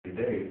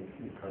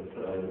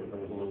there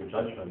was a little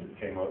judgment that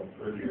came out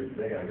earlier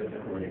today. I guess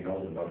everybody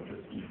knows about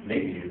it.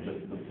 Maybe you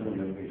just assume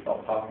that we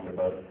stop talking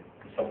about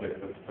the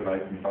subject that's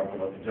tonight and talk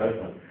about the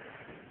judgment.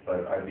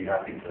 But I'd be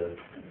happy to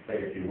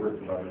say a few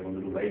words about it a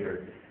little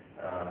later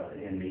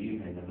in the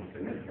evening and the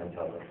significance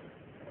of it.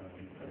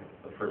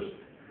 The first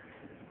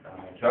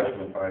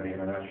judgment by the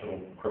International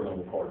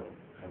Criminal Court,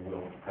 and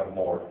we'll have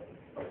more,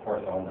 of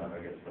course, on that.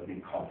 I guess there'll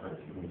be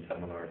conferences and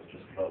seminars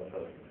just about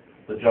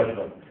the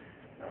judgment.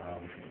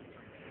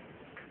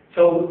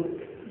 So,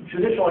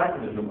 judicial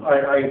activism.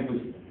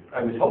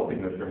 I was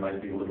hoping that there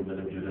might be a little bit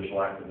of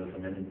judicial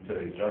activism in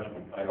today's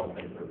judgment. I don't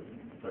think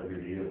there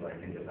really is. I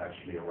think it's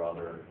actually a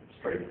rather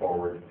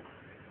straightforward,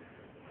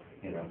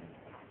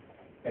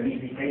 an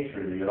easy case,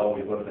 really. It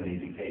always was an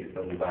easy case,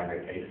 the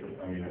Lubanga case.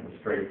 I mean, it was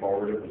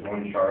straightforward. It was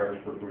one charge,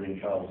 recruiting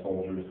child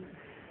soldiers,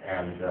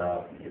 and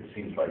it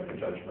seems like the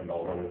judgment,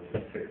 although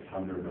it's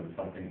 600 and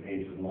something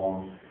pages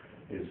long,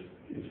 is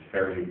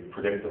fairly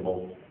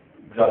predictable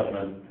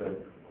judgment that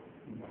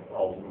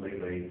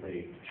ultimately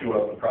they chew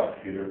out the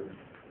prosecutor,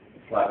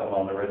 slap him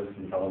on the wrist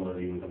and tell him that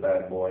he was a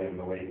bad boy in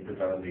the way he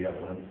presented the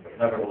evidence. But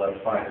nevertheless,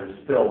 finders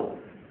still,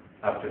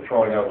 after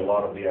throwing out a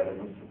lot of the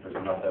evidence, if there's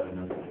enough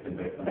evidence to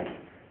convict them,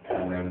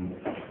 and then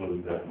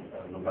conclude that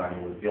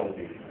Lubanga was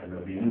guilty. And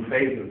there'll be new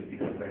phases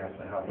because they have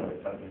to have a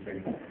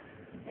sentencing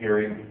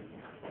hearing.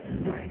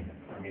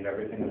 I mean,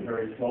 everything is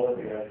very slow at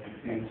the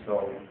ICC,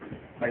 so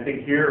I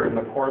think here in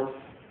the courts,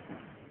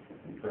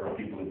 there are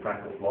people who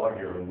practice law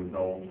here and would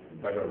know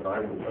better than I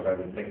would, but I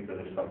would think that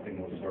if something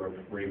was sort of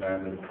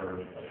remanded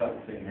for a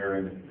sentencing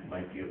hearing, it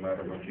might be a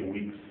matter of a few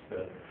weeks,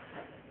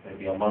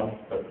 maybe a month,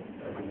 but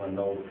everyone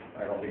knows,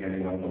 I don't think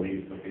anyone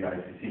believes that the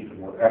ICC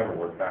could ever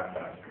work that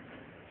fast.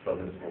 So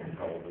this will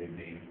probably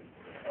be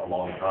a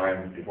long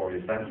time before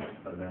he's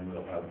sentenced, and then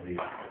we'll have the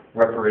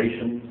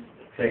reparations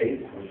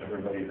phase, which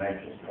everybody's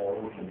anxious for,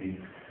 which will be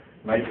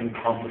nice and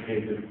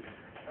complicated.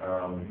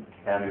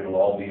 And it'll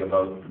all be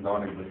about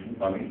non-existent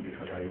money,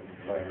 because I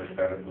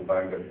understand it,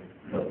 Lubanga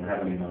doesn't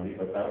have any money,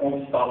 but that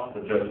won't stop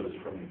the judges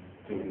from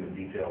doing the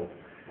detailed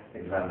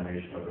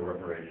examination of the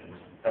reparations,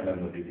 and then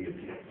there'll be the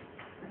appeals.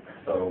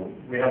 So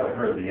we haven't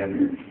heard the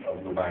end of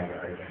Lubanga,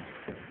 I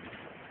think.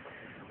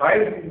 I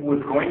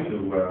was going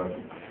to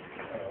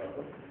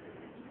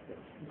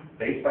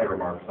base my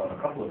remarks on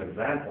a couple of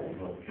examples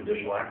of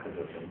judicial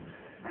activism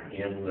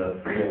in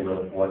the field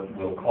of what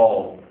we'll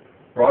call,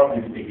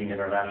 broadly speaking,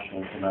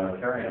 international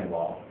humanitarian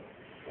law.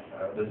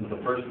 This is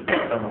the first of the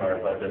seminars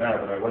I've been at,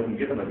 and I wasn't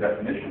given a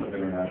definition of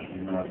international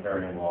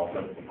humanitarian law,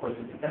 but of course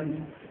it depends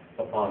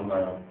upon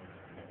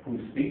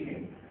who's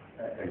speaking,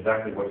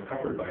 exactly what's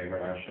covered by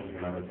international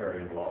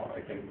humanitarian law.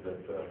 I think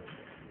that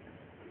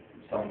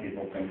some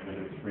people think that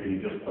it's really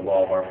just the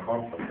law of armed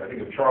conflict. I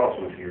think if Charles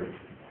was here,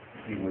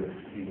 he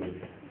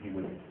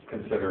would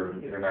consider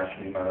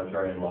international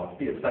humanitarian law to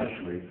be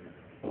essentially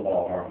the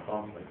law of armed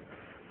conflict.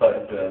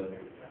 But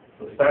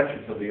the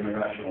statutes of the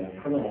International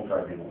Criminal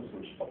Tribunals,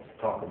 which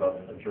talk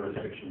about a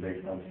jurisdiction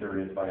based on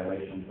serious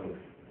violations of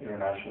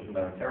international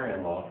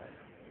humanitarian law,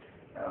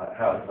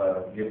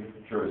 give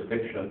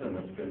jurisdiction, and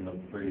it's been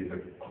really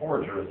the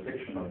core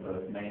jurisdiction of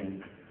the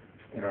main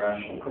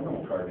international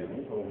criminal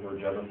tribunals over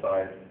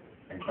genocide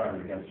and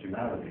crimes against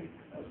humanity,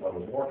 as well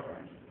as war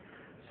crimes.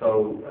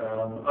 So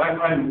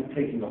I'm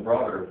taking a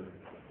broader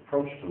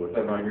approach to it,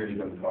 and I'm really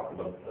going to talk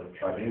about the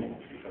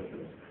tribunals, because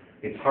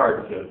it's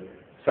hard to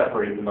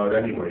separate them out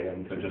anyway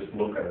and to just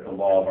look at the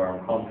law of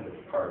armed conflict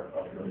part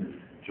of the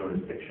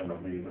jurisdiction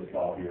of the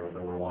Yugoslavia or the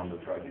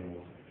Rwanda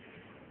tribunals,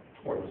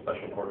 or the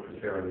Special Court for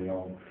Sierra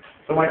Leone.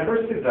 So my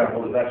first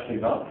example is actually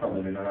not from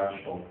an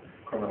international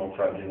criminal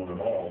tribunal at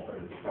all, but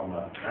it's from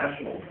a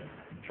national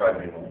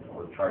tribunal,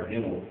 or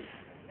tribunal,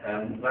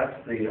 and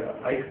that's the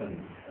Eichmann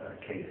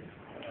case.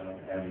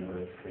 And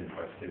it's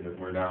interesting that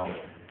we're now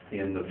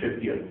in the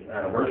 50th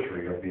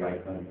anniversary of the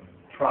Eichmann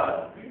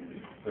trial.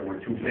 There were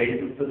two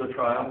phases to the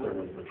trial. There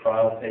was the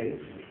trial phase,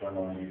 which went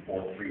on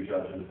before 3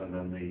 judges, and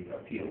then the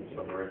appeal.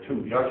 So there are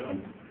 2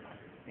 judgments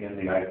in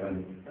the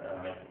Eichmann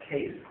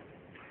case.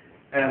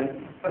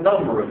 And a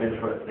number of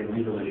interesting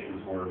legal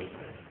issues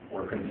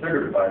were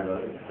considered by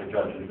the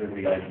judges in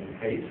the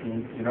Eichmann case.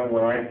 And,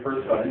 when I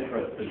first got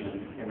interested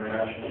in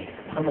international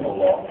criminal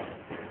law,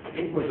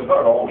 it was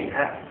about all we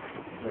had.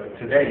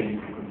 Today,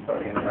 you can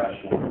study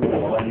international criminal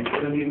law, and you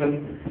couldn't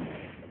even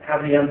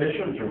have the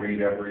ambition to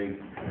read every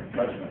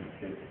judgment.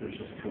 There's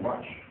just too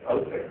much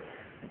out there.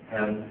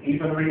 And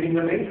even reading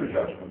the major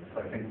judgments,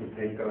 I think, would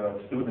take a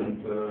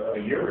student a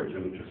year or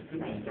two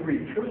just to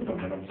read through them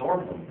and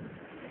absorb them.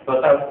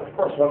 But that, of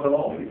course, wasn't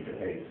always the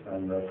case.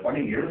 And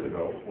 20 years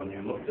ago, when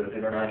you looked at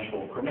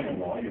international criminal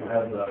law, you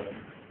had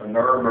the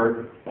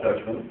Nuremberg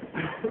judgment,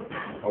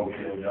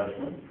 Tokyo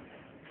judgment,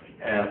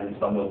 and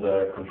some of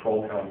the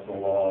Control Council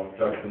law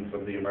judgments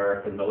of the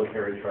American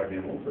military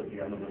tribunals at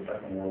the end of the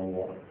Second World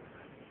War.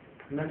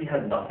 And then you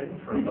had nothing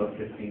for about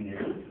 15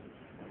 years.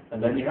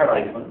 And then you had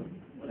Eichmann,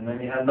 and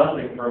then you had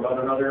nothing for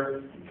about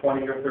another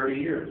 20 or 30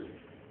 years.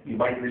 You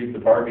might read the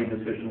Barbie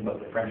decision, but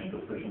the French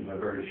decisions are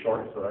very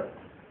short, so that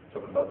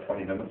took about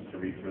 20 minutes to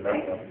read through that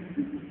stuff.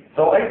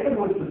 So Eichmann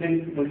was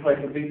like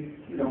a big,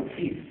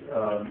 piece,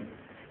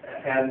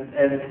 and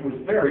it was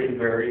very,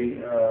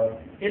 very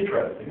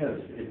interesting.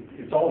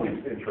 It's always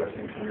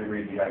interesting to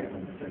reread the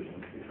Eichmann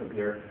decisions because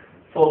they're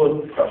full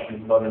of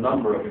discussions about a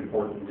number of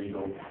important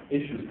legal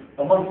issues,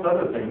 amongst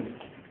other things.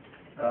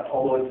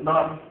 Although it's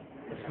not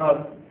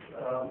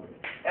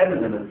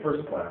evident at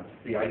first glance,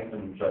 the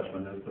Eichmann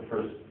judgment is the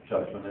first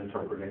judgment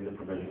interpreting the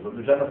provisions of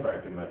the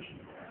Genocide Convention.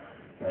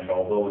 And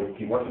although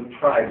he wasn't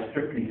tried,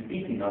 strictly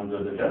speaking,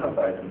 under the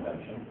Genocide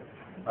Convention,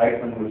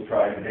 Eichmann was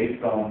tried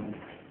based on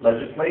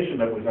legislation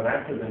that was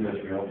enacted in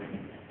Israel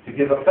to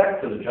give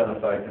effect to the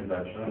Genocide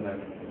Convention,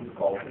 and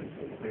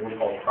they were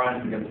called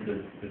crimes against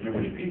the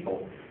Jewish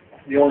people.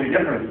 The only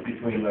difference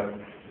between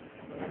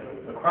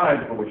the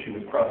crime for which he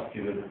was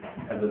prosecuted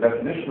and the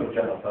definition of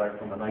genocide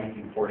from the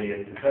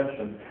 1948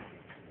 Convention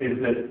is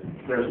that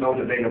there's no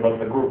debate about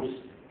the groups,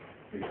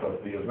 because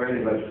the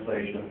Israeli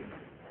legislation,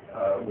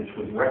 which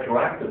was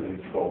retroactive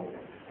in scope,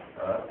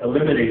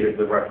 eliminated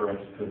the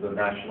reference to the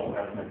national,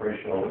 ethnic,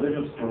 racial, or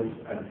religious groups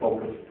and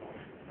focused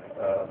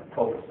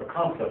the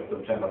concept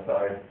of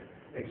genocide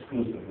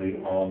exclusively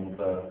on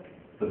the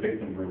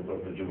victim group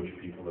of the Jewish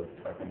people of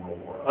the Second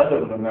World War.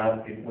 Other than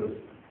that, it was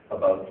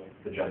about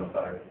the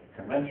Genocide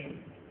Convention.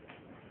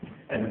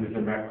 And it was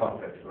in that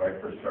context that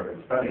I first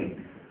started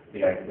studying the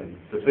Eichmann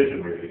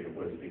decision, really. It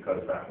was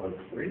because that was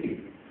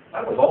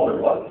all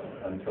there was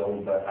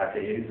until the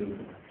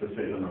Activism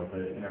decision of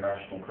the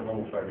International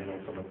Criminal Tribunal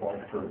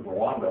for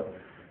Rwanda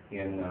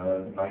in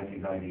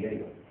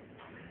 1998.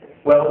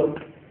 Well,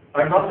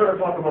 I'm not going to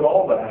talk about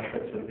all the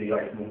aspects of the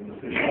Eichmann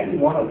decision, only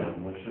one of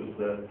them, which is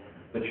the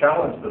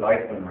challenge that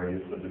Eichmann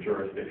raised to the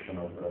jurisdiction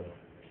of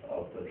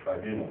the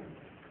tribunal.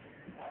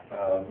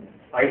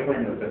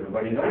 Eichmann, as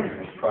everybody knows,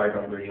 was tried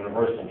under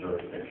universal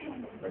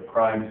jurisdiction. The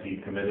crimes he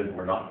committed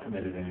were not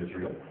committed in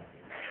Israel.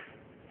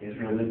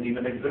 Israel didn't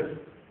even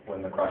exist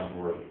when the crimes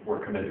were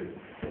committed.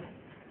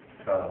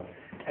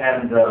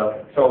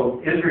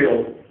 So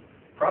Israel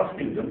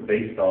prosecuted him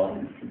based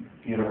on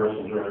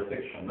universal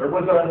jurisdiction. There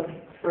was a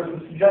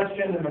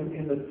suggestion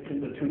in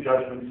the two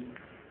judgments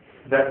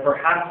that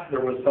perhaps there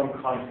was some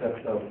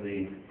concept of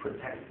the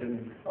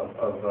protection of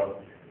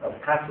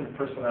passive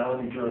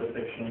personality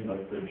jurisdiction,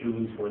 that the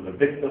Jews were the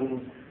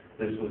victims,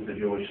 this was the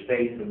Jewish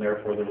state, and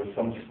therefore there was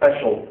some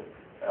special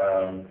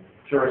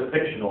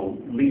jurisdictional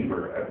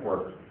lever at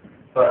work.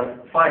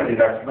 But finally,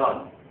 that's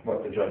not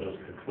what the judges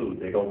conclude.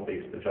 They don't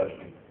base the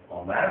judgment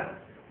on that.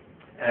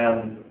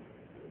 And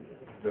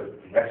the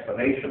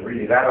explanation,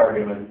 really, that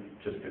argument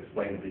just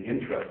explains the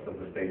interest of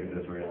the state of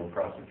Israel in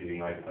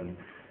prosecuting Eichmann,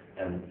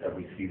 and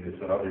we see this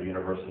in other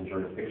universal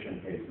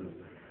jurisdiction cases.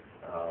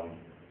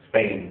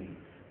 Spain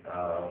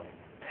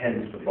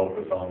tends to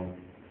focus on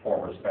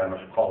former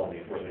Spanish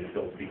colonies where they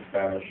still speak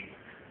Spanish,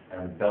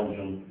 and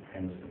Belgium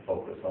tends to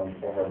focus on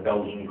former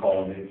Belgian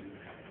colonies,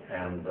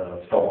 and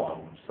so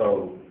on.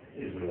 So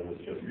Israel was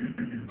just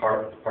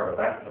part of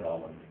that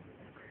phenomenon.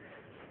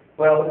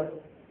 Well,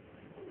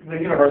 the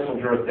universal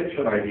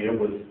jurisdiction idea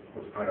was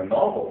kind of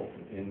novel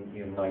in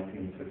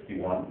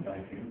 1961,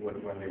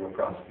 when they were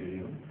prosecuting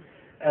him.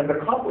 And the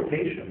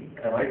complication,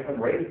 and Eichmann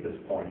raised this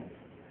point,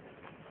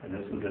 and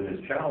this was in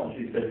his challenge,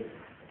 he said,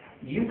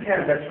 you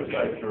can't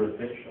exercise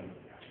jurisdiction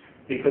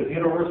because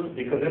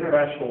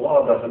international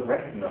law doesn't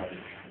recognize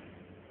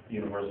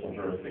universal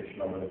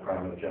jurisdiction over the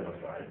crime of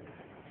genocide.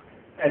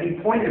 And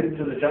he pointed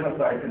to the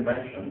Genocide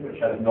Convention,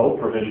 which has no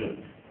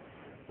provision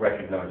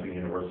recognizing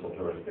universal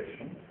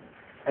jurisdiction.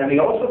 And he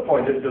also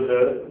pointed to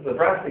the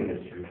drafting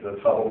history, the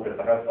Tzavot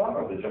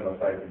of the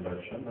Genocide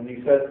Convention, and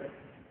he said,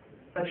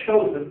 that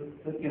shows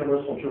that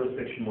universal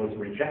jurisdiction was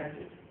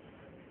rejected.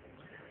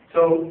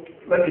 So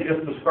let me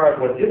just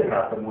describe what did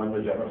happen when the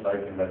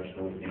Genocide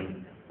Convention was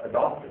being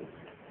adopted.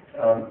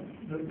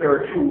 There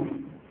are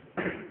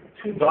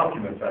two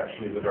documents,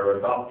 actually, that are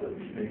adopted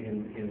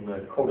in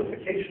the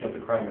codification of the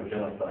crime of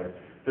genocide.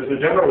 There's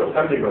a General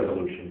Assembly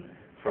resolution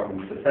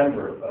from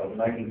December of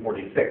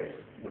 1946,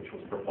 which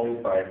was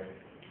proposed by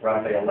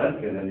Raphael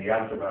Lemkin in the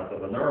aftermath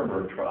of the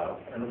Nuremberg trial.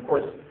 And of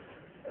course,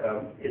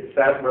 it's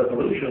that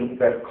resolution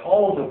that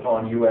calls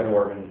upon UN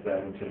organs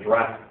then to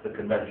draft the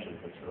convention,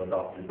 which was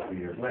adopted 2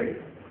 years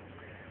later.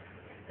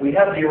 We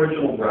have the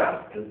original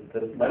draft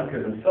that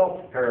Lemkin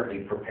himself apparently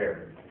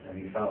prepared, and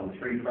he found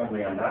 3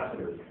 friendly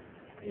ambassadors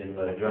in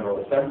the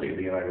General Assembly of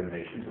the United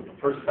Nations at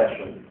the first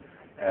session,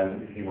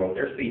 and he wrote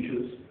their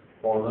speeches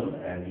for them,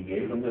 and he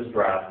gave them this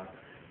draft.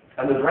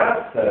 And the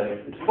draft said,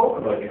 it spoke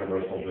about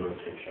universal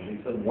jurisdiction.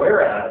 He said,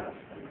 whereas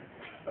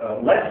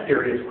less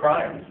serious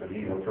crimes, and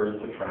he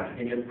refers to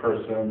trafficking in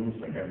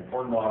persons and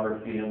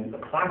pornography and the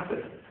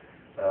classic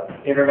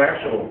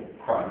international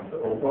crimes,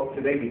 or what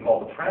today we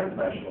call the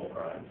transnational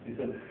crimes. He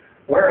said,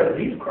 whereas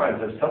these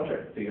crimes are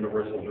subject to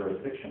universal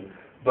jurisdiction,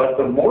 but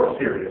the more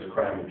serious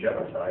crime of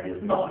genocide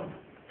is not.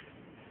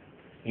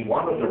 He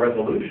wanted the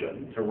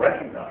resolution to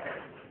recognize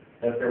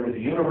that there was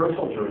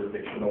universal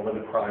jurisdiction over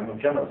the crime of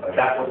genocide.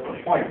 That was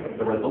the point of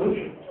the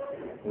resolution,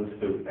 was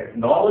to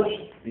acknowledge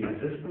the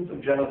existence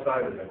of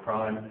genocide as a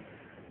crime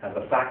and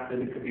the fact that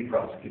it could be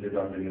prosecuted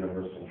under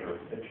universal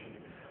jurisdiction.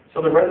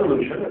 So the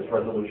resolution, it's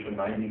Resolution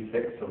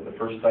 96 of the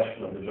first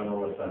session of the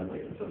General Assembly.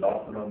 It's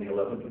adopted on the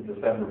 11th of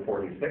December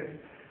 46.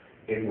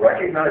 It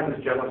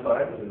recognizes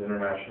genocide as an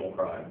international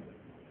crime.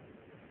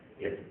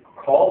 It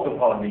calls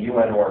upon the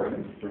UN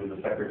organs through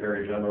the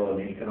Secretary General and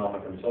the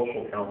Economic and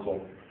Social Council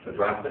to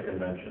draft a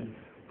convention,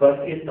 but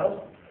it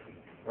doesn't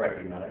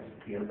recognize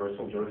the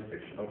universal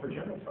jurisdiction over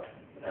genocide.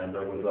 And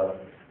there was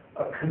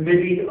a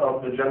committee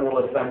of the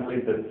General Assembly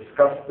that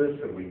discussed this,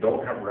 and we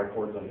don't have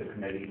records of the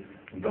committee.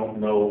 We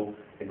don't know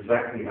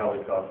exactly how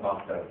it got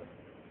knocked out,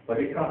 but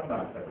it got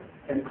knocked out.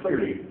 And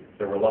clearly,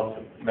 there were lots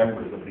of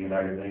members of the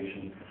United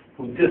Nations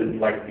who didn't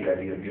like the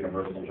idea of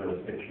universal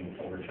jurisdiction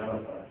over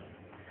genocide.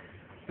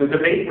 The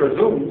debate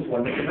resumes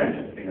when the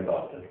convention is being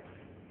adopted,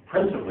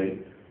 principally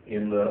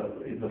in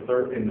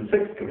the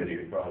sixth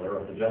committee, rather,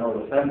 of the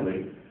General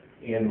Assembly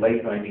in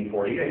late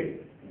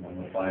 1948,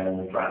 when the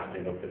final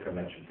drafting of the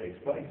convention takes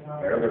place.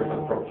 There's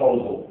a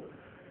proposal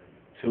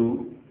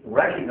to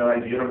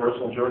recognize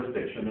universal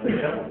jurisdiction in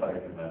the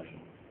Genocide Convention.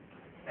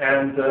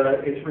 And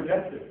it's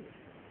rejected.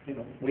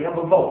 We have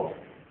a vote.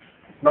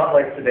 It's not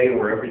like today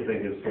where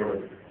everything is sort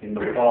of in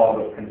the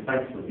fog of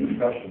consensus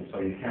discussion, so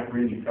you can't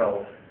really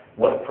tell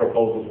what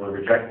proposals were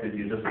rejected.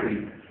 You just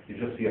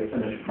see a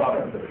finished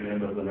product at the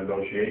end of the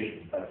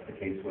negotiations. That's the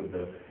case with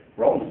the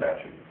Rome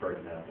Statute, for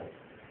example.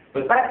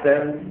 But back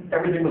then,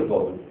 everything was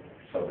voted.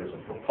 So there's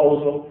a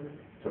proposal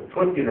to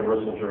put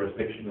universal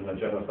jurisdiction in the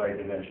Genocide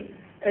Convention,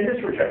 and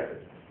it's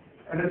rejected.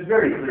 And it's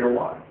very clear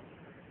why.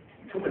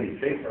 Too many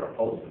states are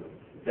opposed to it.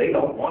 They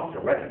don't want to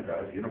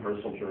recognize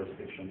universal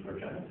jurisdiction for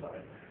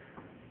genocide.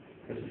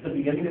 This is the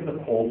beginning of the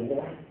Cold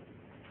War.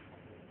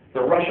 The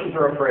Russians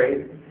are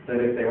afraid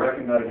that if they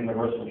recognize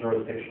universal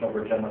jurisdiction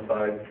over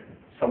genocide,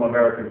 some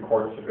American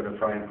courts are going to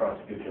try and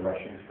prosecute the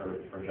Russians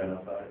for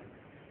genocide.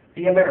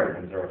 The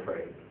Americans are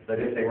afraid that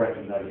if they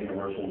recognize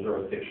universal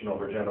jurisdiction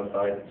over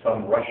genocide,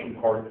 some Russian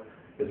court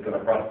is going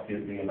to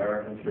prosecute the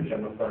Americans for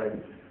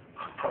genocide.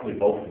 Probably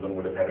both of them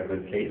would have had a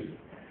good case.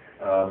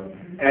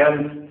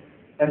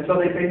 And so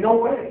they say, no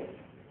way.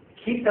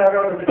 Keep that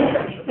out of the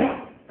convention.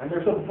 And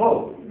there's a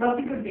vote.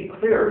 Nothing could be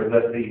clearer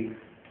that the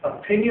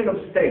opinion of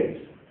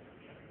states,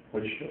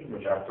 which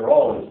after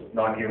all is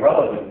not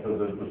irrelevant to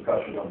the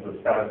discussion of the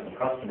status of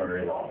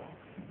customary law,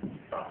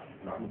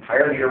 not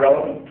entirely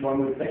irrelevant,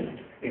 one would think.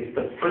 It's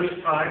the first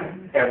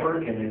time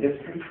ever in the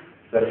history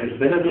that there's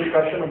been a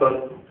discussion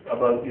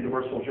about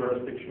universal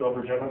jurisdiction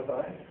over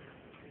genocide.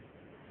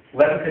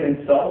 Lemkin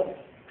himself,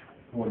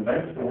 who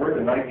invents the word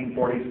in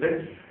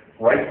 1946,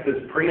 writes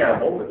this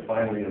preamble that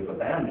finally is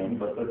abandoned,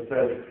 but that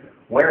says,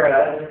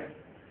 whereas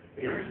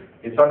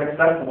it's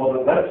unacceptable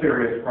that less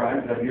serious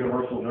crimes have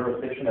universal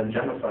jurisdiction and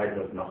genocide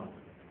does not.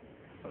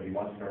 So he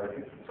wants to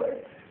recognize. So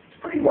it's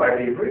pretty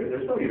widely agreed.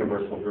 There's no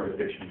universal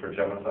jurisdiction for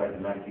genocide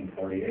in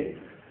 1948.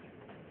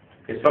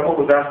 If someone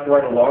was asked to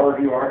write a law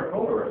review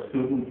article or a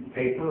student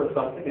paper or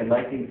something in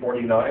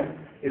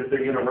 1949, is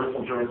there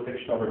universal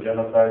jurisdiction over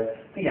genocide?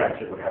 The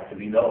answer would have to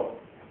be no,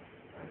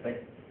 I think.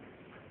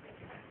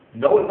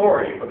 No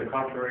authority for the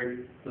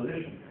contrary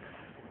position.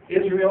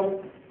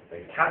 Israel,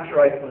 they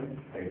capture Iceland,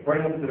 they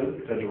bring them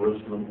to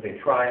Jerusalem, they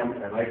try them,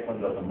 and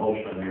Iceland does a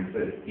motion and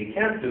says, you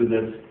can't do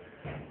this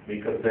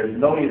because there's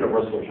no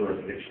universal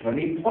jurisdiction. And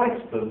he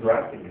points to the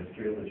drafting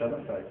history of the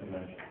Genocide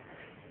Convention.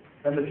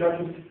 And the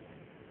judges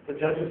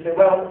say,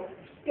 well,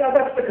 yeah,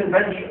 that's the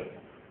convention.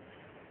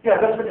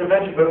 Yeah, that's the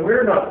convention, but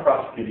we're not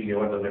prosecuting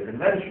you under the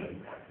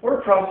convention.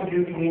 We're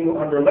prosecuting you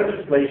under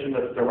legislation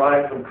that's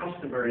derived from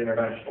customary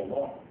international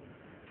law.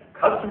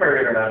 Customary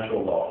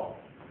international law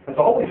has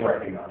always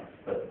recognized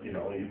that,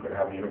 you could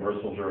have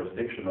universal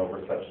jurisdiction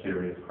over such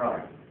serious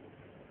crimes.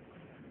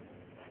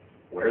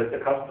 Where is the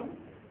custom?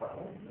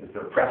 Well, is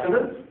there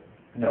precedent?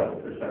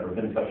 No, there's never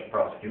been such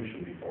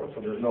prosecution before,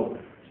 so there's no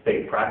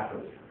state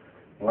practice.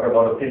 What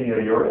about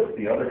opinio juris,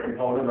 the other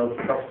component of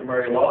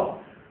customary law?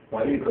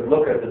 Well, you could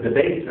look at the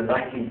debates in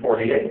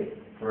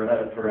 1948 for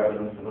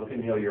evidence of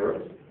opinio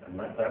juris, and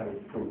that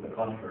would prove the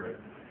contrary.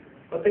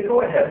 But they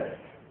go ahead,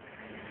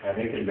 and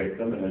they convict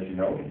him, and as you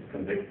know, he's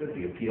convicted,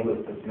 the appeal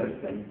is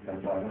dismissed,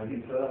 and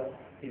finally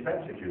he's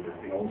executed.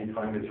 The only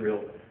time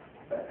Israel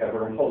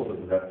ever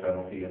imposes the death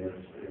penalty in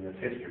its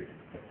history.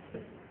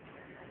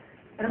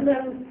 And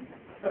then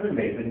an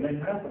amazing thing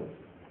happens.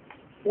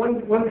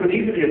 One could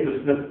easily have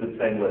dismissed it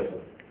saying, listen,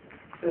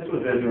 this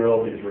was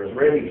Israel, these were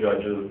Israeli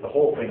judges, the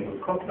whole thing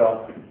was cooked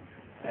up,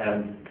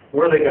 and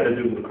were they going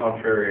to do the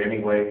contrary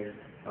anyway?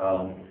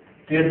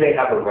 Did they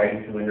have a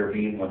right to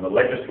intervene when the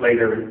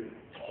legislator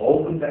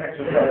told them to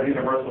exercise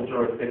universal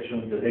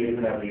jurisdiction? Did they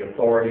even have the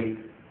authority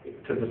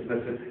to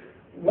dismiss it?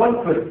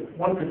 One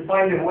could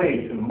find a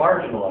way to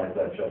marginalize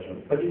that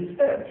judgment, but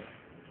instead,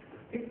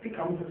 it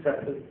becomes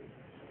accepted.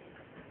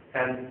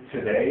 And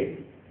today,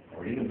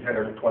 or even 10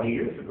 or 20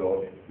 years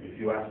ago, if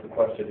you ask the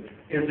question,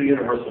 is there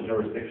universal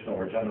jurisdiction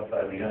over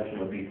genocide, the answer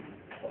would be,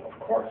 well, of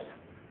course.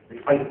 The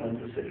Iceland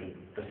decision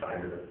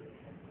decided it.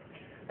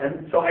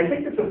 And so I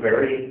think it's a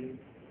very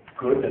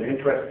good and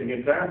interesting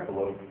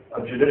example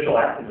of judicial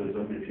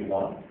activism, if you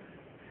want,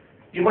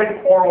 You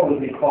might quarrel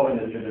with me calling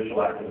it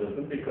judicial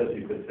activism because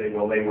you could say,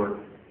 well, they were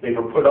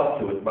put up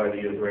to it by the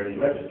Israeli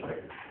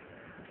legislature.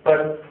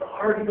 But the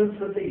arguments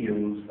that they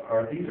use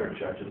are, these are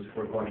judges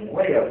who are going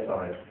way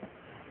outside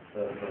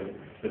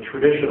the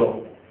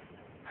traditional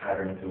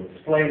pattern to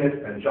explain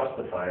it and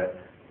justify it,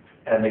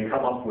 and they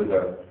come up with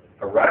a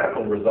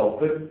radical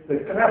result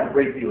that can have a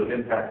great deal of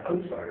impact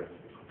outside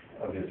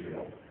of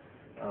Israel.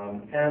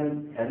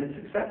 And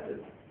it's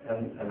accepted.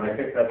 And I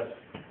think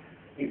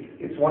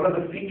it's one of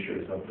the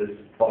features of this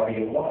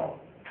body of law,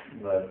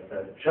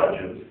 that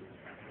judges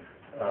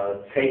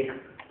take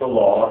the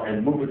law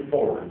and move it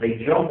forward.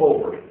 They jump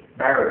over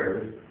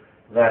barriers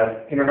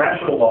that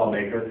international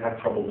lawmakers have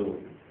trouble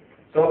doing.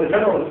 So the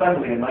General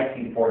Assembly in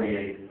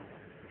 1948,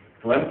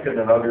 Lemkin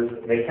and others,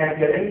 they can't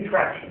get any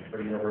traction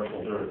for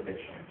universal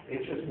jurisdiction.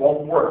 It just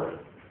won't work.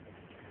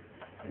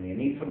 And you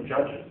need some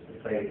judges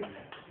to say,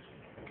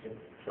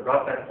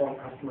 forgot that point,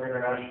 customary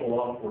international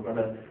law, we're going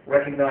to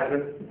recognize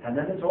it, and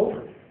then it's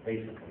over,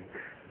 basically.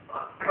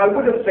 I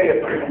wouldn't say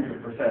it's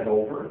 100%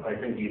 over. I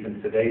think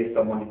even today,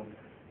 someone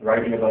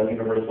writing about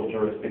universal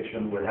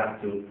jurisdiction would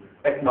have to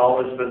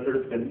acknowledge that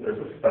there's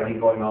a study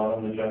going on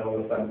in the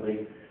General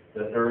Assembly,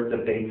 that there are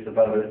debates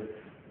about it,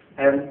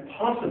 and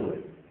possibly,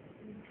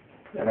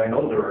 and I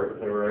know there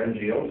are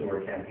NGOs who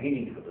are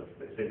campaigning for this.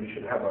 They say we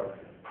should have a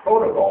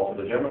protocol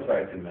for the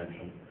Genocide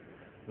Convention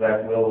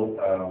that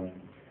will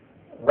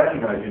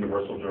recognize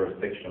universal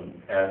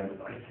jurisdiction. And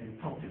I say,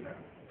 don't do that.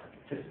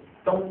 Just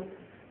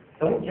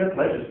don't get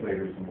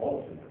legislators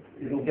involved in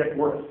it. It'll get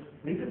worse.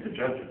 Leave it to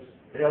judges.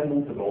 They'll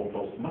move the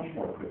goalposts much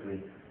more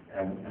quickly,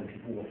 and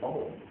people will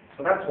follow them.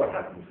 So that's what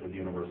happens with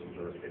universal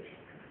jurisdiction.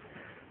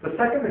 The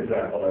second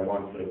example I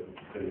want to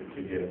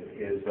give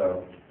is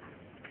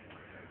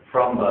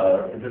from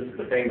this is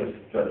the famous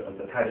judgment,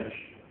 the Tadich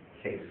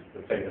case,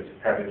 the famous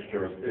Tadich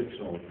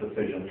jurisdictional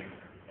decision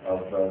of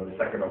the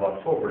 2nd of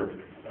October,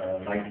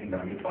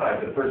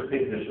 1995, the first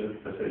big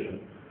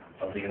decision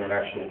of the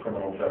International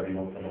Criminal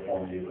Tribunal for the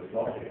former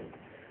Yugoslavia.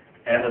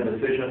 And the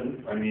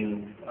decision, I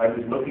mean, I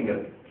was looking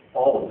at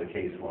all of the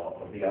case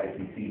law of the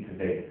ICC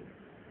today,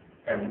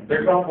 and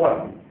there's not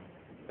one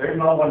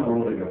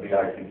ruling of the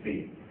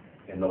ICC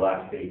in the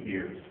last 8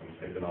 years since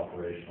they've been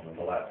operational, in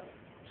the last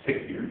 6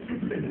 years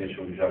since they've been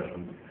issuing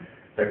judgments,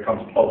 that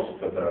comes close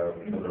to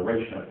the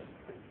richness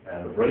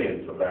and the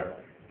brilliance of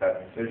that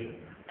decision.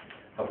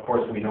 Of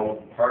course, we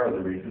know part of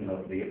the reason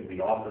that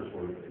the authors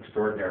were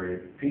extraordinary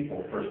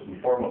people, first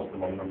and foremost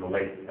among them the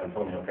late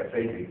Antonio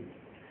Cassetti.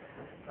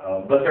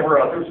 But there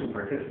were others who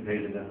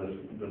participated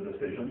in the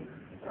decision.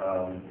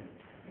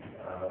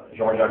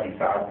 Georges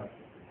Abissab,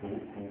 who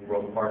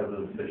wrote part of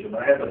the decision.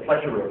 I had the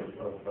pleasure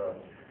of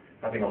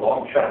having a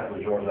long chat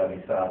with Georges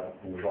Abissab,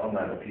 who was on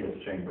that appeals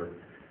chamber,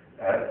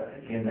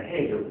 in The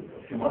Hague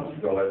a few months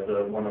ago at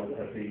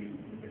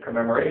the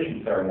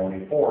commemoration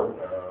ceremony for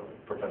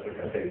Professor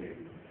Cassetti.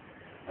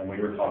 And we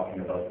were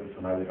talking about this,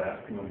 and I was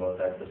asking him about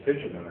that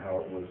decision and how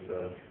it was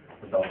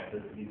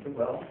adopted. He said,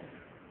 well,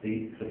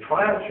 the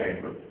trial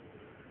chamber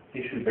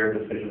issued their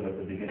decision at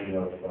the beginning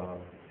of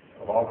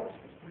August.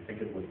 I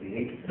think it was the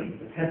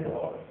 10th of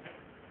August,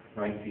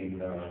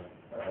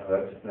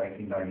 that's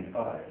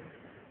 1995.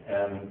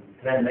 And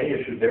then they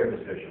issued their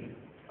decision,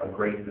 a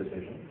great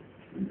decision,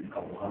 a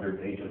couple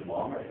hundred pages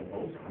long, I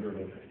suppose,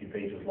 150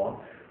 pages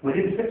long,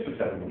 within 6 or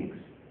 7 weeks.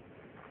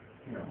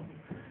 You know,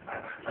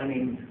 I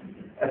mean,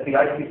 at the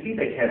ICC,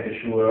 they can't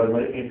issue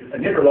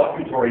an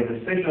interlocutory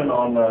decision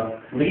on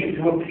leave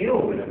to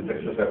appeal within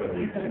 6 or 7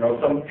 weeks. You know,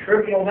 some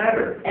trivial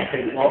matter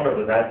takes longer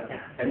than that,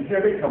 and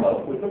here they come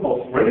up with the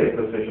most brilliant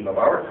decision of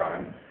our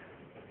time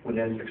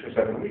within 6 or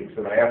 7 weeks.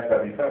 And I asked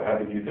Abissab, how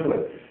did you do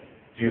it?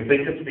 Do you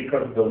think it's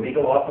because the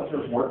legal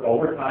officers worked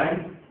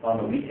overtime on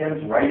the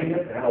weekends writing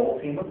it and had a whole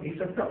team of them? He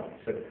said, no.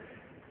 He said,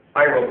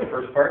 I wrote the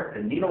first part,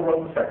 and Nino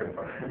wrote the second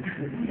part.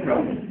 You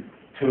know,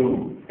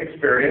 to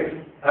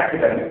experienced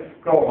academics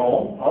go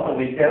home on the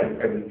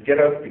weekend and get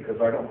out, because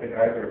I don't think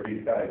either of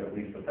these guys, at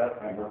least at that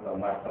time, worked on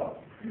laptops.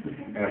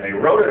 And they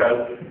wrote it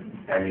out,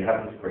 and you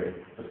have this great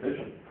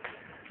decision.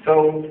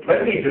 So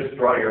let me just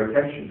draw your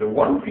attention to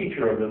one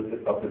feature of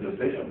the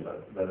decision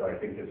that I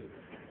think is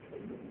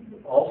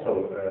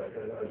also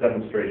a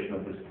demonstration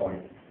of this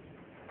point.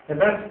 And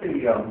that's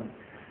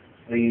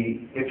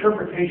the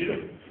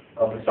interpretation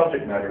of the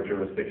subject matter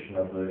jurisdiction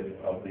of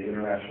the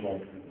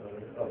international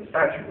of the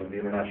statute of the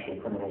International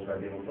Criminal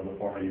Tribunal for the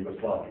former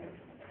Yugoslavia.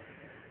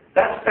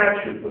 That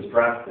statute was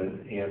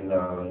drafted in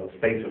the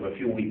space of a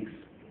few weeks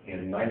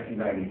in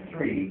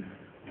 1993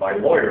 by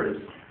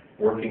lawyers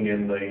working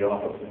in the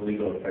Office of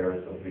Legal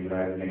Affairs of the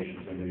United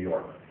Nations in New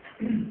York.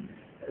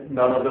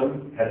 None of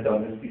them had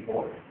done this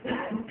before.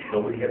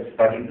 Nobody had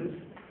studied this.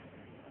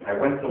 I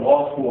went to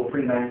law school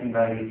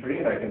pre-1993,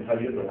 and I can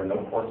tell you there were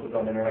no courses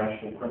on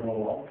international criminal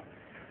law.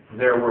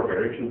 There were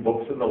very few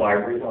books in the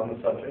libraries on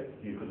the subject.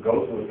 You could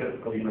go to a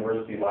typical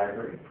university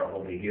library,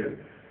 probably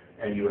here,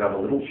 and you would have a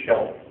little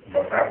shelf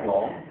about that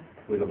long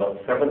with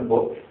about 7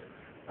 books,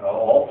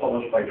 all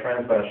published by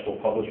transnational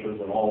publishers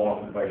and all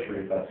authored by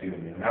Sharif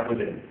Bassiouni. And that was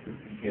it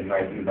in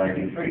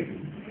 1993.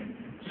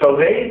 So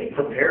they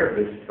prepared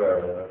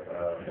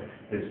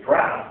this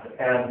draft,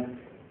 and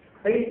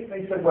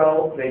they said,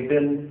 well, they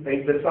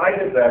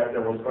decided that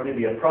there was going to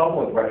be a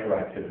problem with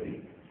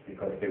retroactivity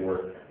because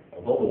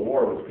although the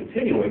war was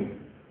continuing,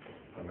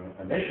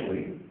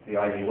 initially the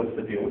idea was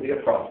to deal with the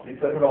atrocities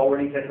that had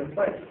already taken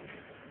place.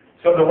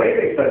 So the way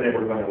they said they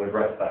were going to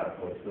address that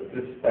was that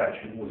this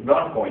statute was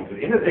not going to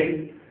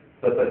innovate,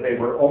 but that they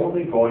were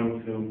only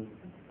going to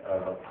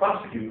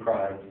prosecute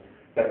crimes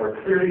that were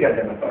clearly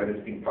identified as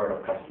being part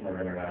of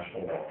customary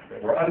international law. They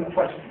were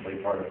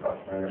unquestionably part of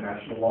customary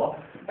international law,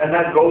 and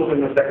that goes in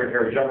the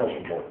Secretary General's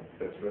report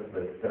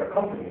that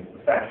accompanies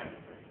the statute.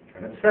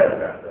 And it says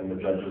that, and the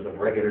judges have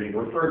regularly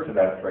referred to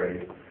that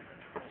phrase.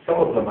 Some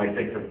of them, I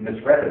think, have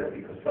misread it,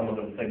 because some of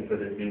them think that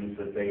it means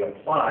that they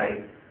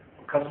apply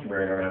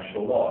customary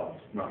international law.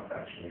 It's not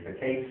actually the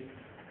case.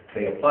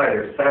 They apply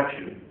their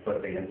statute,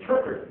 but they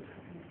interpret it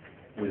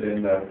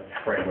within the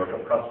framework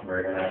of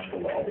customary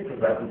international law, because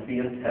that was the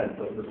intent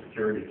of the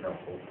Security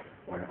Council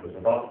when it was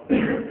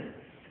adopted.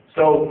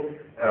 So,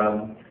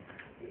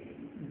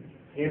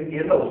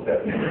 in those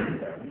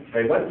definitions,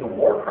 they went to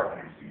war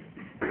crimes,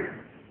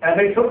 and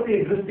they took the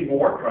existing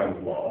war crimes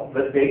law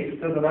that dates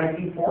to the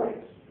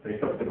 1940s. They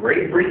took the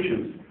Great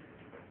Breaches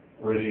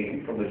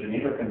regime from the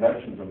Geneva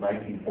Conventions of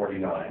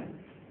 1949,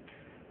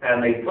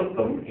 and they put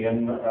them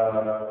in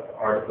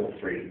Article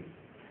 2,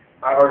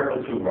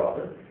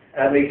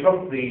 and they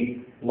took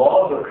the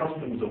laws or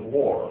customs of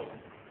war,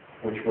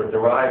 which were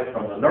derived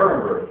from the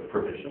Nuremberg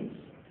provisions,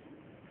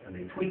 and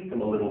they tweaked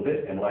them a little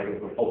bit in light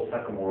of the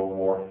post-Second World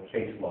War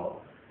case law,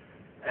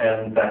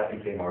 and that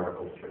became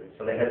Article 3.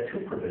 So they had two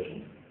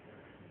provisions,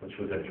 which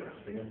was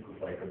interesting. It was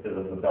like a bit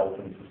of the belt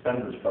and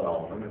suspenders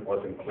phenomenon. It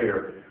wasn't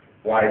clear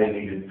why they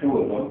needed two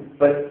of them,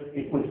 but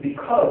it was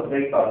because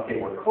they thought they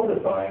were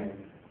codifying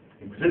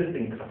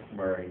existing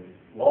customary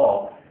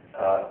law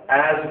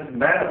as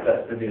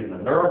manifested in the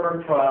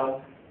Nuremberg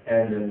trial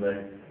and in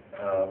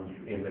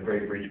the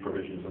Great Breach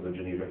provisions of the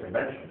Geneva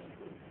Conventions.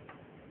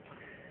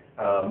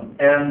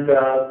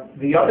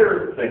 The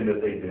other thing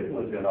that they did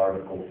was in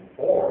Article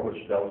 4,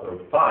 which dealt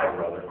with 5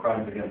 rather,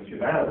 crimes against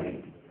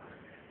humanity.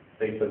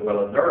 They said,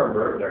 well, in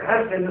Nuremberg, there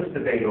has been this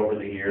debate over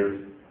the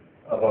years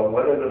about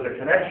whether there's a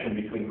connection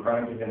between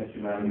crimes against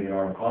humanity and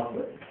armed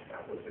conflict.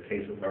 That was the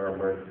case of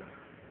Nuremberg.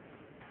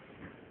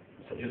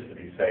 So just to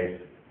be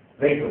safe,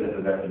 they put in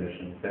the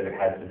definition that it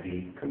had to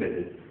be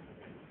committed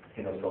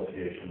in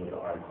association with the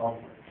armed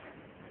conflict.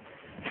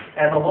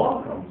 And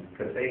along comes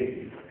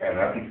Kassevi and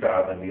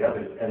Abisab and the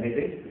others, and they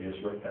basically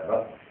just ripped that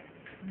up.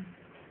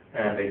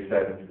 And they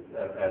said,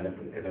 and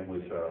it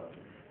was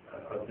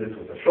this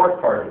was a short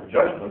part of the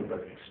judgment,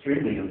 but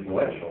extremely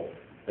influential.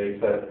 They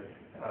said,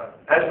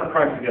 as for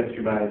crimes against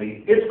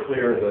humanity, it's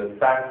clear that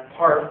that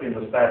part in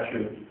the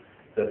statute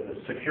that the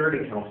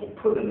Security Council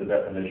put in the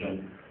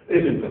definition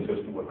is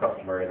inconsistent with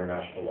customary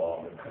international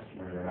law. That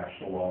customary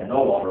international law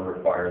no longer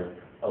requires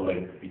a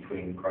link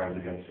between crimes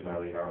against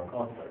humanity and armed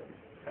conflict.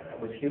 And that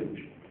was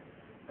huge.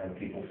 And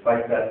people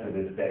cite that to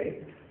this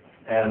day.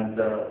 And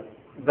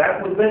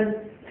that was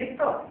then picked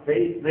up.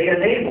 They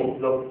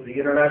enabled the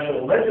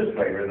international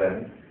legislator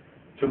then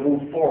to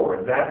move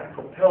forward. That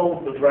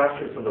propelled the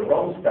drafters of the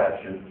Rome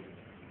Statute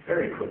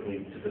very quickly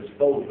to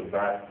dispose of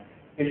that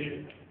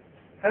issue.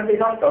 Had they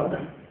not done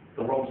that,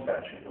 the Rome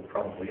Statute would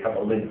probably have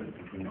a link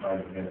between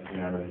crimes against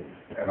humanity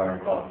and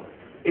armed conflict.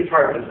 It's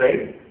hard to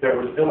say. There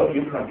were still a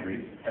few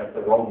countries at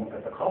the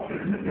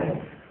conference in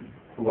Rome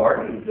who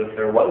argued that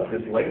there was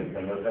this link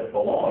and that it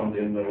belonged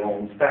in the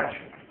Rome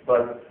Statute.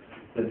 But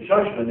the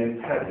judgment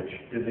in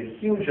Tadich did a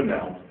huge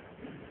amount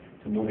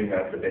to moving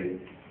that debate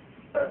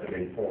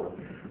forward.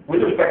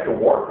 With respect to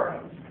war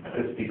crimes,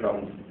 this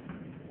becomes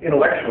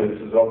intellectually,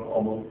 this is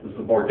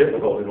more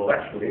difficult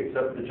intellectually,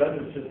 except the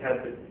judges just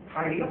had to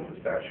tidy up the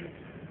statute.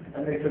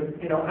 And they said,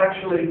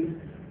 actually,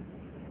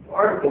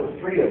 Article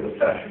 3 of the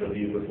Statute of the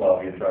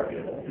Yugoslavia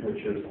Tribunal,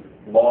 which is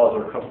laws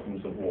or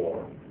customs of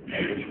war,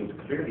 which was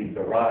clearly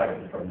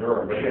derived from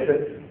Nuremberg, they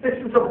said, this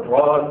is a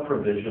broad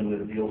provision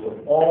that deals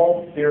with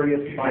all serious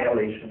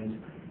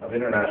violations of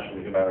international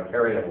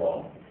humanitarian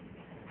law.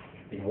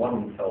 In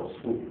one fell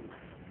swoop,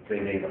 they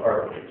made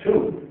Article 2,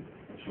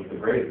 which was the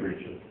Great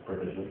Breaches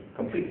provision,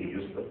 completely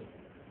useless,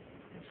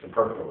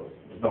 superfluous.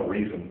 There's no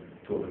reason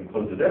to have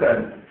included it.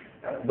 And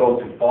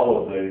those who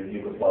follow the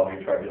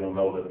Yugoslavia Tribunal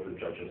know that the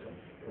judges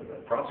and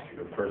the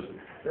prosecutor first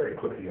very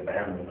quickly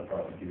abandoned the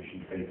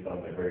prosecution based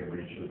on the Great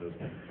Breaches.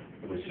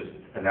 It was just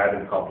an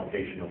added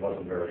complication. It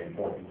wasn't very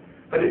important.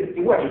 But it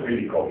wasn't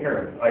really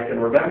coherent. I can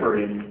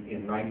remember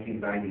in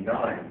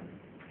 1999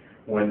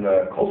 when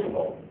the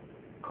Kosovo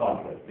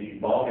conflict, the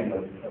bombing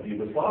of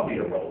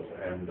Yugoslavia arose,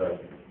 and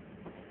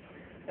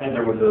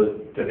there was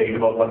a debate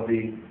about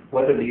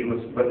whether the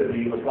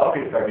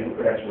Yugoslavia Tribunal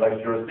could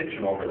exercise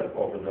jurisdiction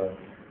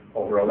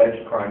over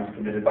alleged crimes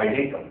committed by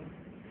NATO.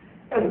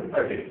 And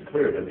I think it's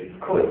clear that it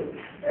could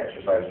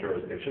exercise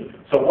jurisdiction.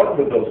 So what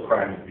would those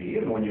crimes be?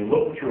 And when you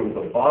look through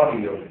the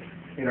body of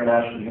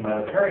international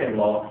humanitarian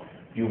law,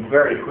 you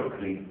very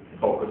quickly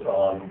focus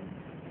on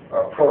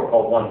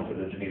Protocol 1 to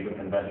the Geneva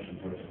Convention,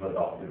 which was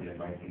adopted in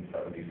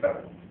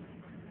 1977,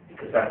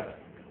 because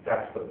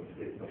that's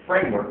the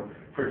framework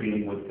for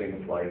dealing with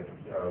things like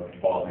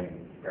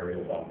bombing,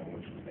 aerial bombing,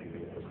 which was maybe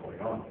what was going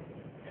on.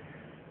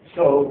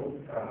 So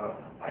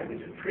I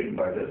was intrigued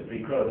by this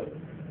because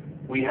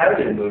we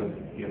had in the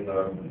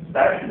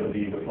statute of the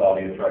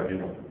Yugoslavia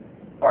Tribunal,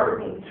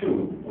 Article 2,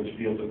 which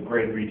deals with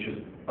grave breaches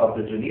of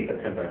the Geneva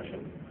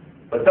Convention,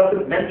 but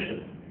doesn't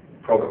mention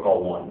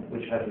Protocol 1,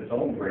 which has its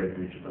own grave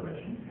breach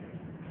provision,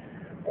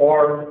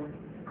 or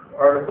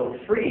Article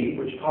 3,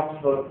 which talks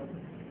about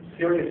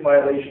serious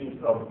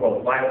violations of the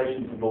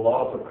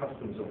laws or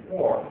customs of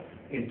war,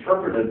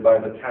 interpreted by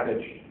the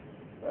Tadic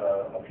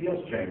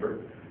Appeals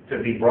Chamber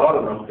to be broad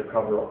enough to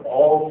cover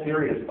all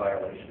serious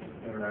violations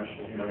of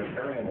international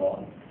humanitarian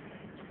law.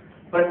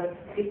 But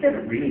it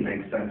didn't really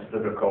make sense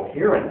that a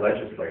coherent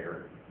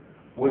legislator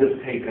would have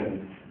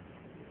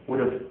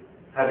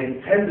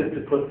intended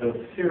to put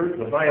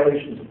the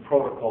violations of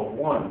Protocol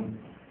 1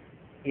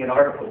 in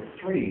Article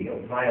 3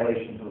 of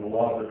violations of the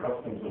laws or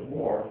customs of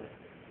war,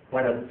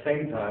 when at the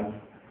same time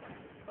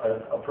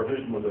a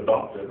provision was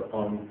adopted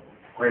on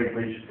grave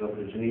breaches of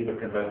the Geneva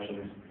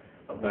Conventions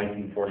of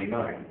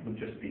 1949. It would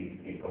just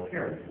be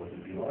incoherent, it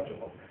wouldn't be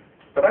logical.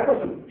 But I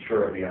wasn't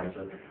sure of the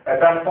answer.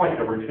 At that point,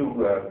 there were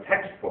two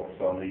textbooks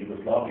on the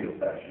Yugoslavia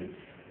statute,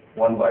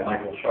 one by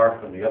Michael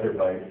Sharp and the other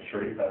by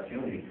Sharif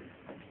Asuni.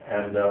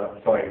 And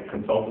so I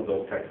consulted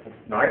those textbooks.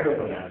 Neither of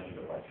them answered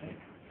the question.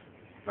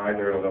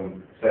 Neither of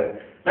them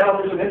said, now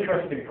there's an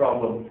interesting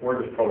problem,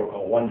 where does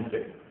Protocol 1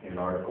 fit in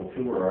Article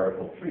 2 or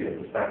Article 3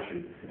 of the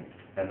statute?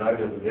 And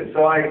neither of them did.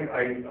 So I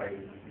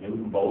knew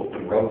them both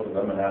and wrote to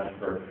them and asked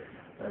for,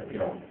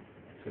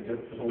 there's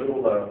a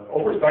little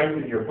oversight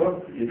in your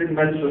book. You didn't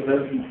mention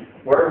this.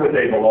 Where would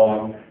they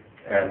belong?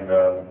 And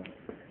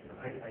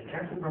I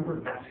can't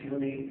remember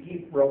Asuni.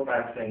 He wrote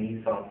back saying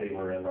he thought they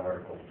were in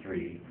Article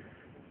 3.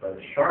 But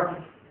Sharp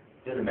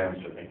didn't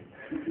answer me.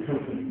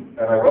 And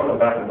I wrote him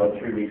back about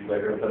 3 weeks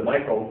later and said,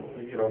 Michael,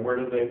 where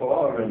do they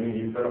belong? And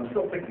he said, I'm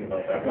still thinking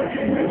about that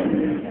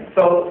one.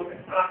 So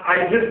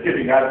I'm just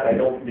giving out. I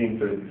don't mean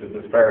to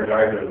disparage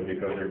either of them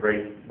because they're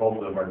great. Both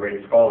of them are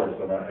great scholars,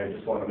 and I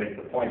just want to make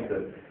the point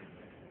that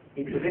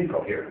it was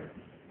incoherent.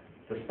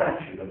 The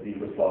statute of the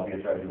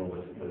Yugoslavia Tribunal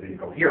was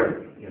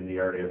incoherent in the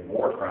area of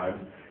war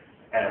crimes,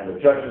 and the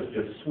judges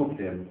just swooped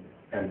in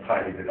and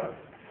tidied it up.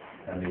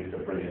 And they did a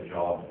brilliant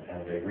job,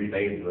 and they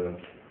remade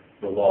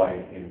the law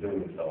in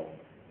doing so.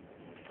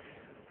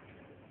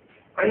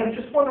 I have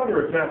just one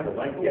other example.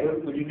 Michael,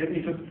 would you give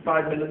me just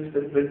 5 minutes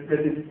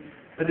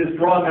that is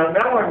drawn out?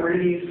 Now I'm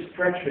really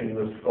stretching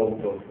the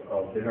scope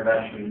of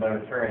international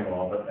humanitarian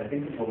law, but I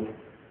think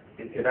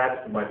it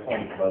adds to my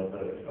point about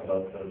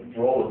the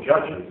role of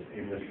judges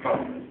in this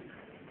process.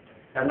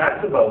 And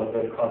that's about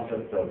the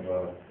concept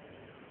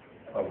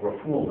of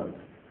refoulement,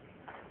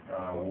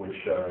 which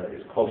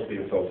is closely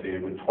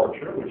associated with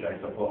torture, which I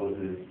suppose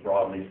is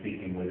broadly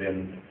speaking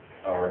within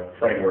our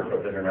framework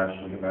of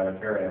international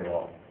humanitarian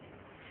law.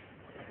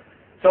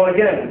 So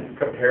again,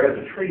 compare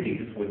the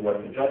treaties with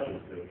what the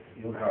judges do.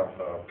 You have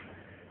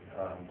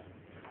a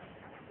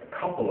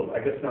couple of, I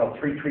guess now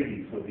 3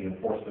 treaties with the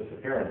Enforced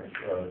Disappearance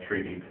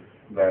Treaty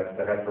that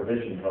have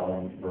provisions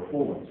on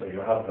refoulement. So you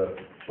have the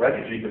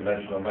Refugee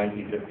Convention of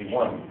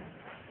 1951,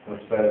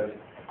 which says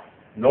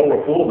no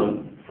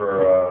refoulement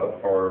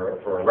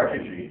for a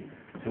refugee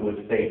to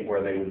a state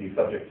where they would be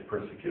subject to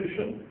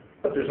persecution,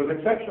 but there's an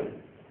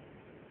exception.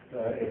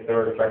 If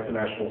they're a threat to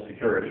national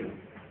security, which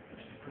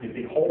is a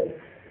pretty big hole.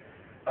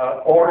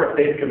 Or if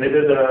they've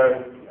committed,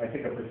 I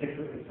think, a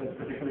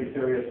particularly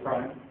serious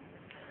crime.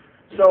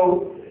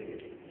 So,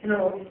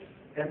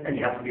 and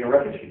you have to be a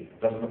refugee.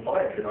 It doesn't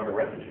apply if you're not a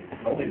refugee.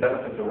 It only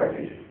benefits a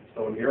refugee.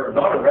 So if you're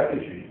not a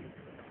refugee,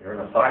 you're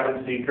an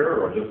asylum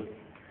seeker or just,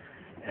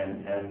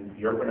 and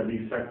you're going to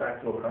be sent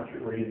back to a country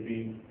where you'd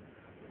be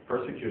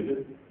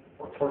persecuted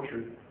or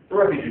tortured. The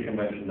Refugee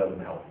Convention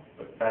doesn't help,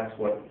 but that's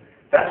what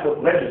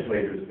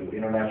legislators do,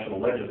 international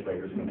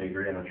legislators, when they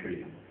agree on a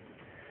treaty.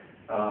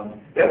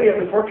 Then we have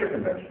the Torture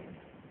Convention.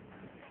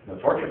 The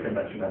Torture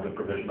Convention has a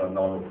provision on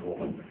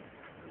non-refoulement,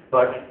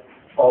 but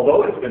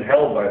although it's been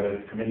held by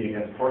the Committee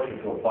Against Torture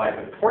to apply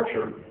to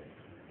torture,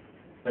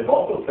 they've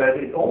also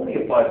said it only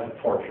applies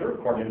to torture,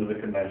 according to the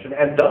Convention,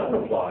 and doesn't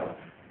apply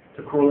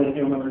to cruel,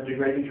 inhuman, or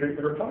degrading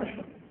treatment or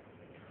punishment.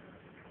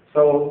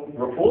 So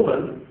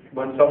refoulement,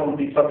 when someone would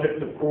be subject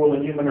to cruel,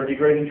 inhuman, or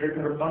degrading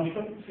treatment or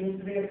punishment, seems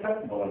to be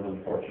acceptable under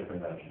the Torture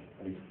Convention.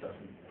 At least it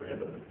doesn't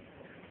prohibit it.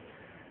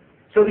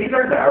 So these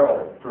are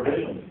narrow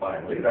provisions,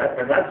 finally, and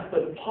that's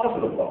the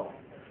positive law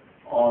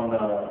on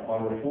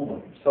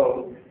refoulement.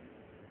 So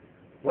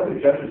what do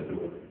judges do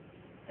with it?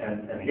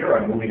 And here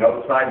I'm moving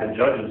outside the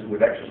judges who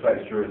would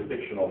exercise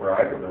jurisdiction over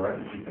either the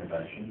Refugee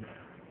Convention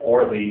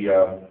or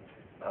the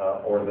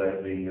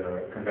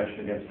Convention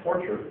Against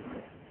Torture,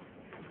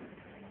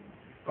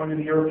 going to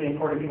the European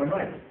Court of Human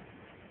Rights.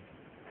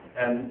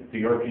 And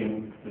the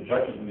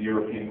judges of the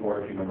European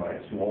Court of Human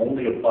Rights, who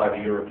only apply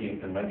the European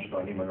Convention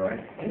on Human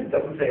Rights, and it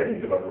doesn't say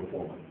anything about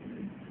refoulement.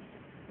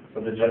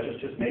 So the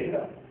judges just made it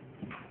up.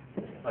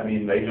 I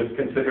mean, they just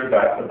consider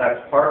that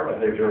that's part of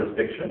their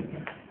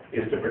jurisdiction,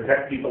 is to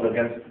protect people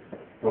against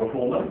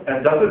refoulement.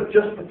 And does it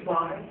just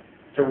apply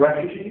to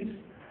refugees?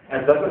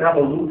 And does it have a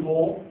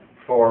loophole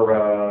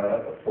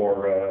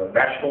for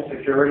national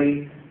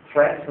security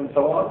threats and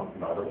so on?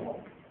 Not at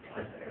all. It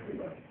applies to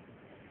everybody.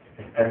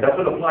 And does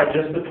it apply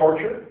just to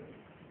torture?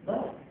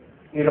 No.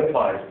 It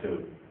applies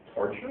to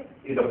torture.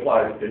 It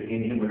applies to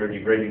inhuman or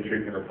degrading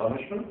treatment or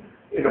punishment.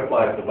 It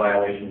applies to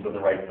violations of the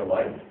right to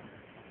life.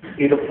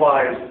 It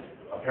applies,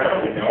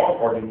 apparently now,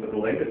 according to the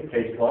latest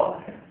case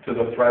law, to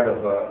the threat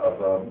of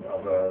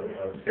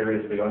a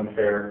seriously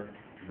unfair,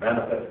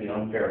 manifestly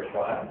unfair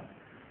trial.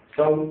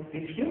 So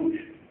it's huge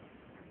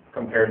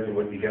compared to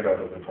what you get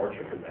out of the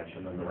Torture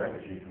Convention and the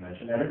Refugee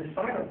Convention, and it's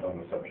silent on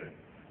the subject.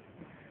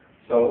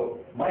 So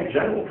my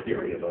general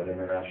theory about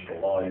international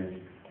law is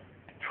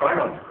try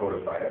not to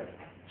codify it,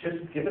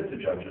 just give it to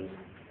judges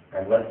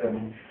and let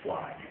them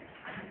fly.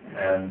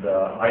 And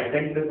I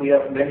think that we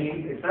have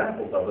many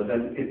examples of it,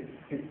 and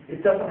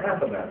it doesn't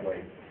happen that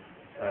way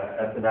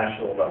at the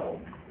national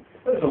level.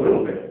 There's a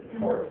little bit, of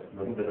course, a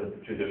little bit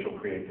of judicial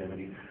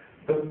creativity,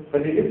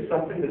 but it is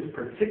something that's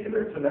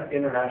particular to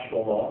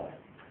international law,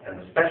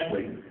 and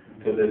especially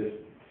to this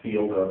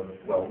field of,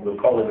 well, we'll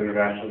call it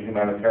international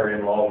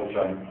humanitarian law, which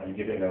I'm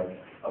giving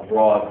a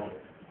broad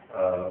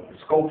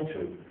scope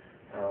to.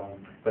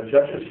 But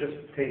judges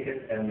just take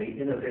it and they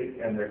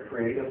innovate and they're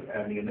creative,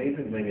 and the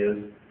amazing thing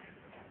is,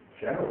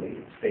 generally,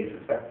 it stays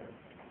effective.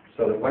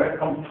 So that when it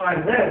comes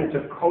time then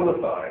to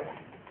codify,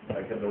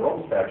 like in the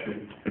Rome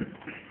Statute,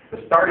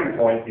 the starting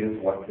point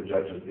is what the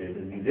judges did,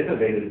 and these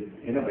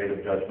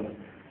innovative judgments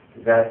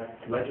that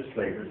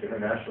legislators,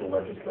 international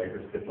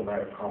legislators,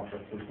 diplomatic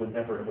conferences would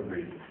never have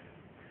agreed with.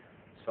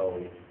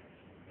 So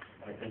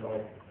I think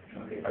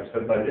I've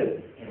said what I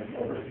did.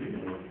 Over to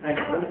you. Thank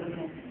you.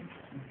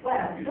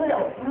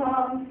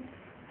 Well,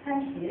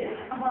 thank you.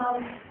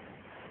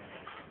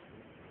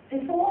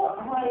 Before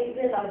I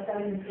realised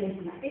I was going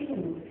to be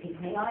speaking this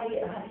evening, I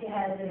actually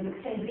had an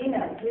exchange of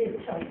emails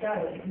with Charles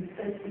Galway, who's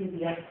supposed to be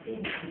the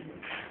associé.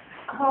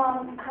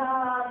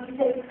 He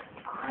said,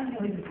 I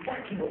know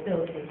exactly what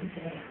Bill said. He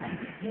said,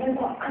 you know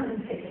what, I'm going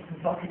to say some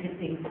provocative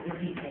things at the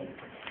meeting.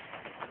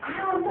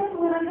 And then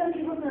when I heard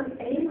he wasn't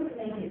able to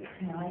make it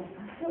tonight,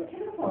 I thought,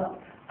 you know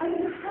what, I'm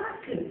going to have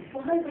to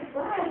fly the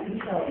flag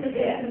himself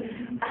again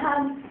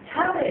and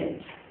challenge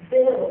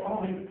Bill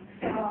on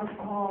some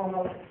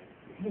of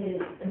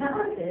his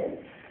analysis,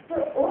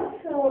 but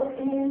also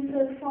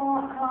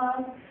insofar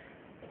as,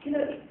 you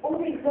know, all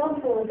the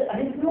examples,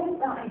 and it's not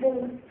that I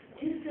don't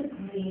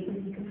disagree with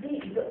you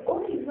completely, but all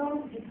the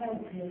examples you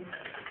point to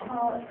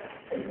are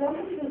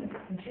examples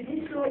of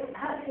judicial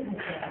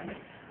activism,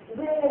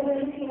 where we're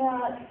looking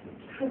at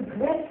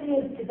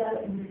progressive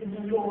developments in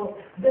the law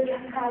that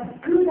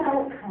have good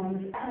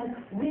outcomes, and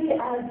we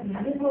as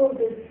liberals,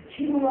 as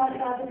human rights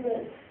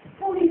advocates,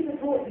 fully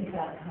support these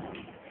outcomes.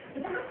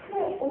 But that's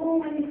not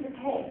always the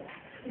case,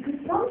 because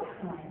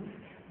sometimes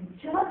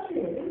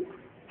judges,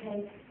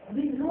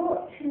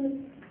 resort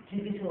to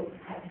judicial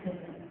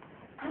activism,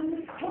 and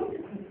the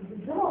consequence of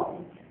the law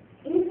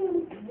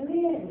isn't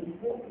really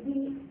what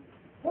we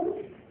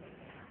wanted.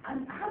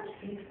 And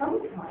actually,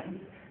 sometimes,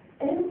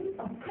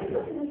 put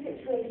us in a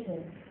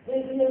situation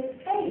where we are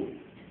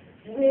faced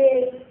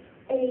with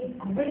a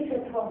greater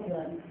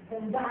problem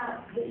than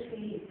that which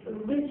we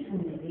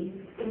originally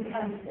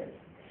encountered.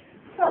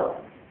 So,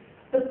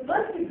 the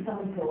first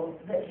example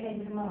that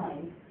came to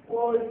mind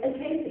was a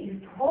case that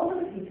you've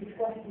probably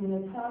discussed in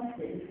your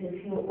classes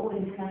if you're all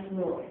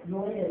international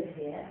lawyers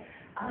here,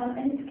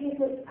 and it's a case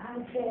of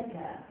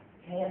Algeta.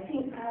 Okay, I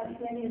think perhaps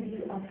many of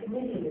you are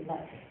familiar with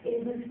that.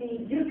 It was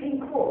the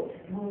European Court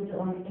ruled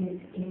on it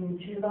in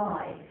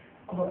July,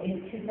 or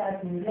in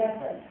 2011.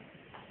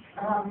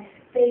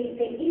 They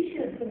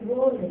issued the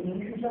ruling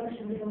in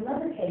conjunction with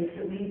another case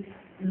that we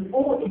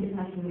all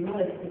international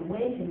lawyers have been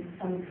waiting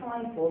for some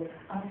time for,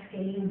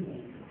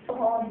 Ascaini,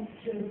 on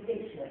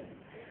jurisdiction.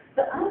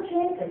 But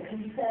Algeta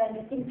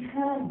concerned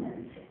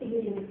internment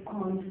in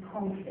armed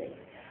conflict.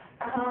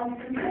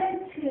 Compared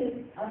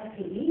to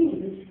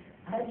Ascaini, which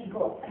actually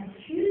got a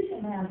huge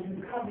amount of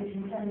coverage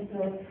in terms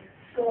of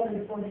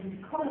scholars' voices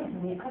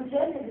commenting,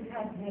 Algeta has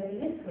had very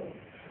little.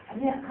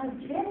 And yet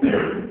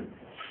Algeta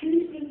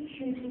is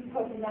hugely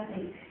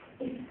problematic,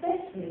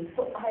 especially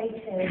for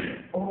IHS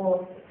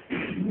or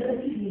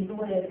military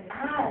lawyers,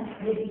 and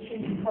really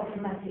hugely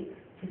problematic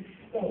for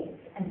states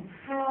and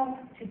how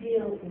to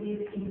deal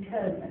with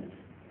internment.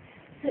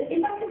 So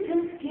if I could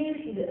just give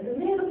you a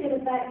little bit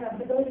of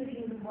background for those of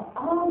you who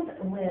aren't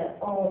aware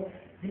of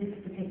this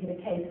particular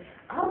case.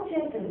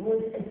 Algeta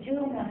was a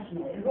dual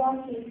national,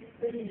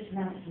 Iraqi-British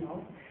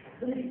national,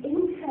 who was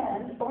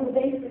interned on the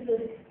basis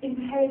of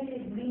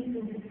imperative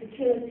reasons of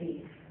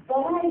security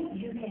by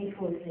UK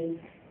forces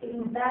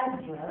in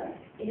Basra,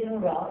 in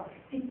Iraq,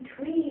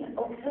 between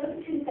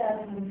October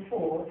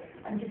 2004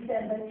 and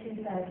December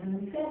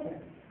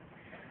 2007.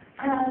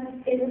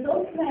 And it was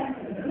also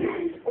the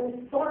British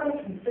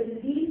authorities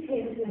believed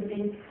him to have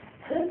been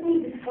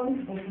personally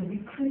responsible for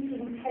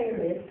recruiting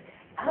terrorists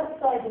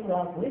outside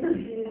Iraq with a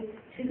view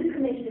to the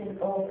commission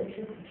of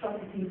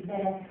atrocities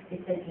there,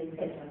 etc.,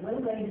 etc. I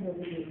won't go into all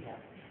the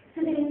details.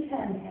 So they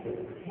interned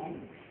him, okay?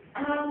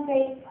 And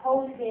they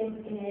hold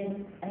him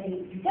in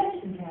a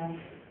detention camp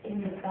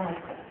in the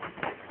Baghdad.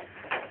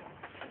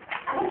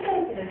 Our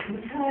president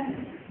in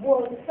turn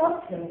was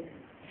subject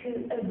to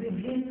a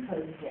review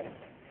process.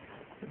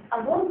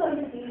 I won't go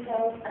into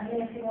details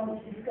unless you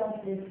want to discuss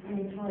this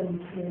later on in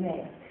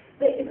Q&A.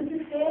 But it was a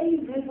fairly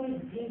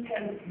rigorous,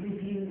 detailed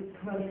review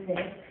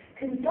process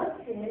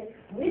conducted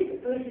with the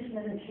British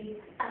military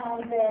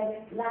and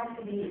then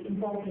lastly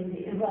involving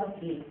the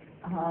Iraqi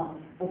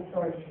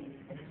authorities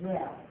as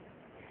well.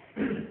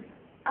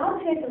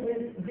 Al-Jaber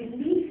was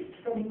released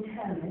from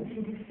internment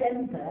in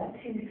December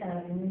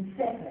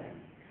 2007.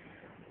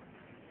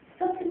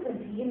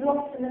 Subsequently, he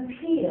lost an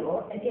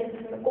appeal against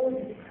an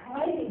order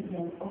depriving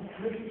him of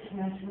British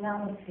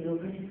nationality or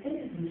British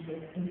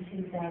citizenship in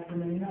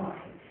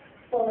 2009,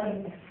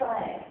 following a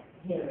SIRE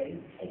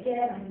hearing.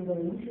 Again, I'm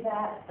going into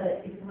that,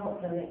 but it's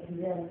not directly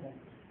relevant.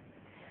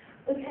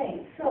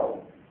 Okay,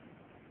 so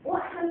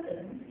what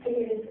happens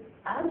is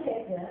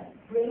Al-Jaber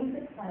brings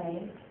a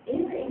claim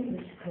in the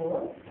English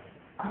court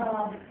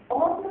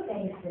on the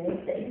basis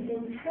that his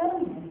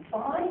internment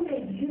by the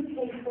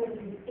UK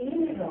forces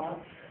in Iraq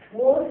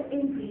was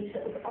in breach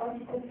of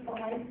Article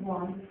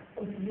 5.1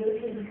 of the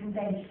European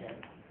Convention.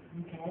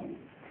 Okay?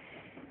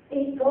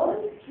 It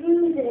goes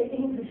through the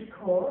English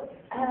court,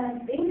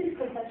 and the English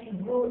court actually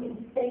ruled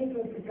in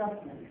favour of the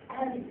government,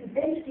 and it's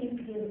eventually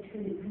appealed to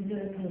the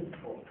European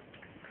court.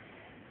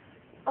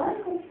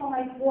 Article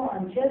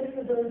 5.1, just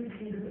for those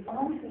of you who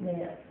aren't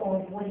aware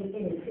of what it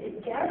is,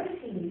 it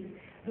guarantees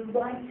the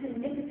right to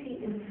liberty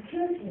and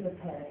security of a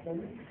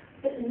person,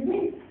 but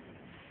lists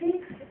 6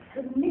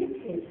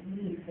 permitted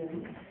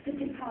reasons for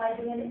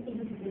depriving an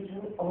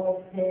individual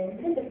of their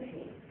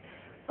liberty.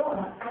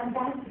 And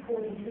that's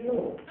according to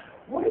law.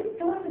 What it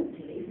doesn't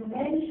do is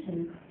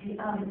mention the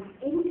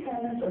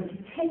internment or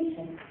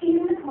detention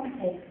in the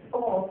context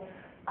of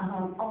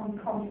armed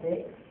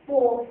conflict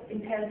for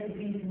imperative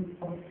reasons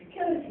of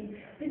security,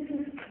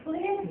 because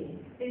clearly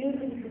the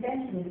European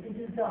Convention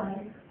is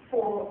designed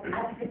for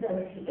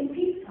applicability in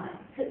peacetime.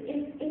 So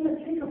it's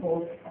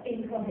inapplicable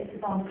in the context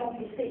of armed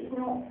conflict, so it's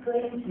not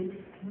going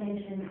to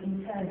mention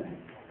internment.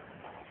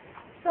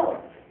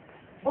 So,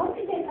 once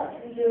it gets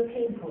up to the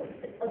European court,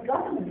 the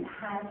government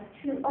has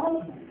 2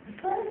 arguments. The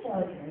first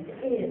argument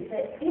is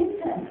that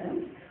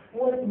internment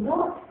was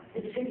not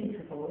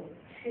attributable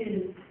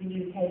to the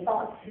UK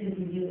but to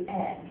the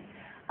UN.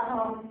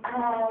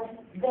 And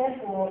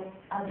therefore,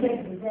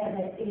 Al-Jaber was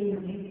never in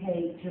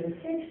UK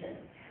jurisdiction.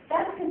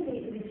 That's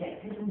completely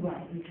rejected and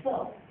rightly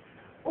so.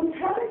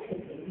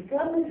 Alternatively, the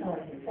government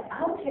argues that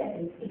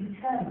Al-Jaber's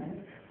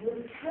internment was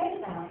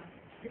carried out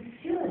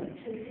pursuant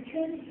to a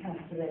Security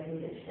Council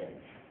resolution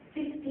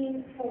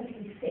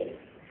 1546,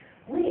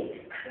 which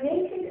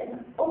created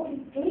an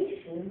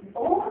obligation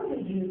on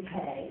the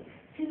UK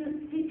to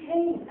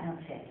detain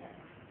Al-Jaber.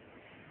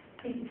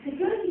 The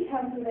Security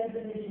Council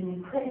resolution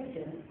in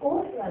question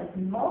authorized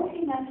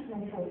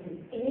multinational forces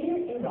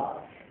in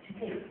Iraq to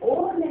take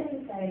all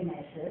necessary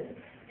measures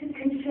to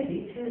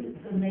contribute to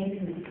the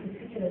maintenance of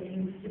security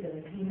and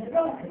stability in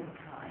Iraq at the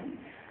time,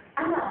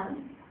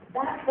 and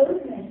that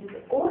those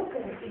measures also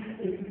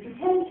included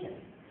detention.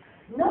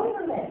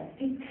 Nonetheless,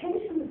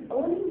 detention was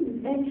only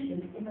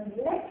mentioned in a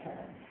letter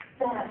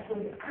that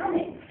was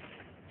annexed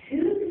to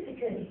the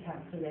Security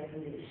Council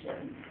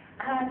resolution,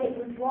 and it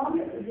was one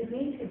that was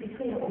agreed to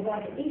between, or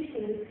rather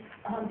issued,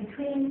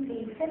 between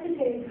the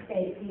Secretary of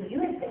State, the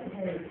US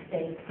Secretary of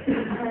State,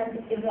 and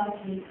the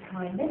Iraqi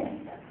Prime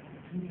Minister.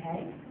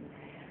 Okay?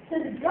 So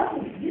the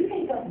government,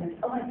 UK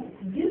government argues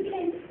the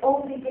UK's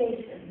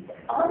obligations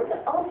under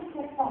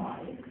Article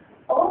 5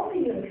 of the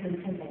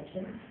European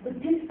Convention were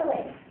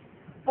displaced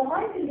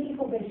by the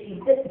legal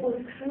regime that was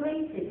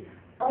created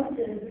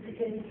under the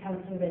Security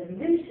Council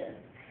resolution.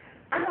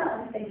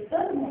 And they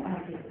furthermore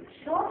argue that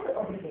charter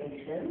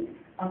obligations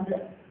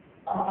under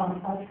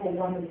Article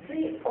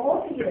 103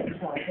 of the UN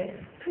Charter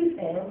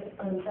prevails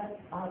over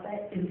other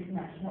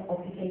international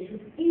obligations,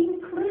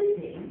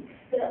 including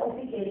the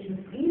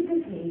obligations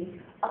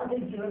vis-a-vis other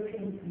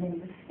European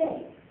member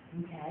states.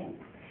 Okay?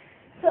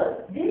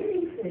 So this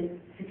includes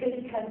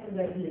Security Council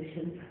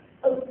resolutions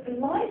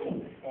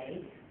obliging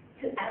states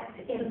to act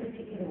in a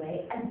particular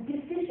way and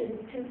decisions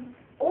to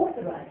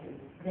authorizing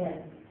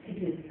them to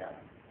do so.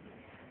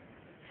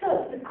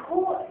 So the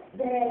court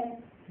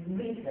then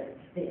reasons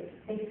this.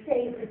 They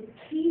say the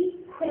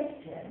key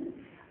question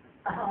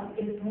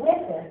is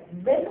whether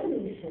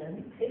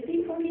Resolution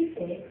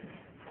 1546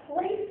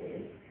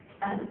 places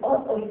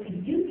or the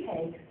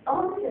UK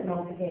under an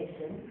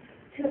obligation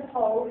to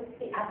hold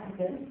the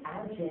applicant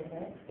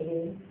Al-Jaber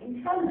in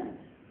internment.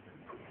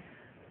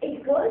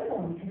 It goes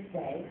on to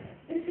say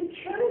the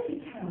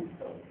Security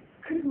Council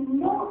could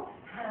not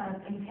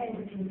have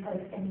intended to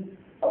impose any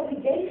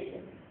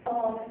obligation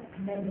on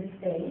member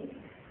states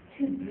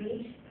to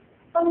breach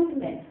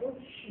fundamental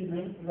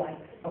human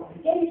rights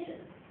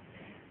obligations.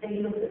 They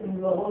look at the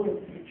role of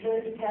the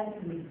Security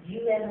Council, the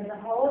UN as a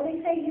whole, and they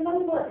say, you know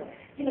what,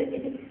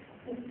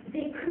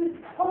 they could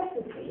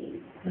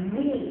possibly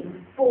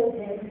mean for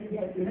them to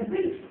have been a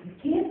breach,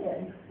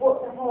 given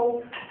what the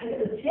whole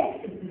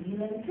objective of the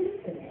UN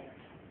system is.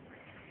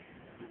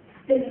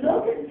 They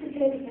look at the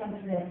Security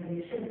Council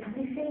resolution and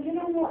they say, you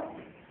know what,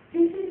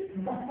 this is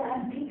not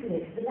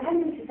ambiguous. The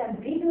language is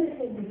ambiguous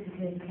in the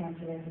Security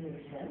Council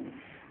resolution,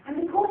 and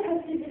the court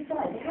has to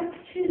decide. They have to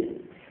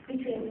choose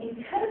between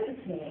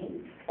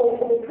interpreting or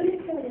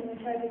putting forward an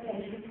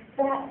interpretation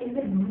that is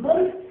the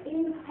most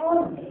in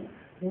harmony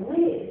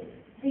with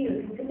the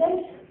European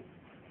Convention.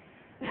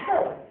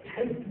 So,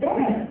 it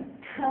then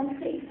comes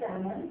to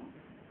examine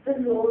the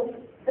laws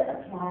that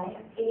apply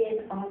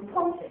in armed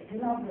conflict,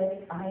 in other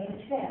words,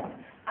 IHL.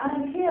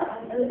 And here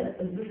I'm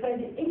referring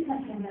to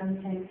international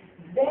humanitarian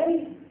very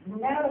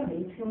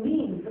narrowly to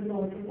mean the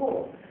laws of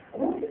war.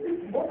 And what does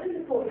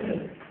the court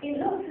do? It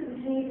looks at the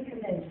Geneva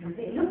Conventions,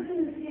 it looks at a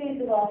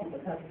series of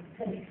articles,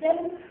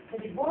 27,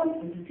 21,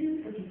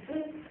 22,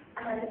 23,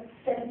 and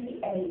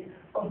 78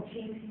 of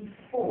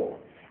GC4.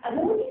 And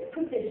all these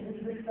provisions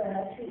refer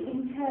to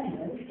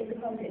internment in the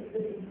context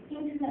of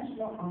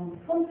international armed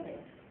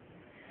conflict.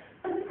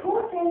 But the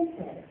court then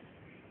says,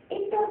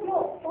 it does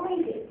not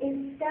find it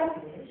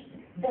established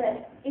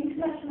that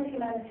international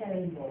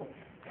humanitarian law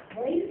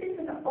places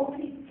an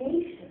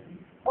obligation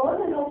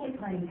on an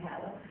occupying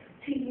power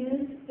to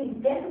use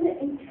indefinite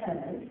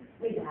internment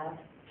without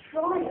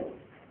trial.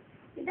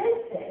 It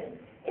then says,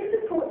 in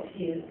the court's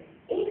view,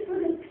 it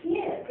would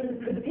appear from the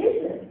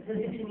provisions of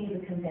the Geneva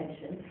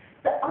Convention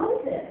that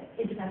under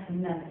international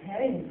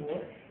humanitarian law,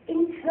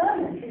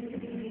 internment is to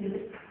be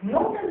viewed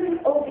not as an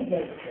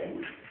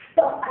obligation,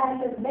 but as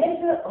a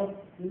measure of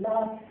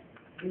last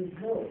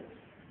resort.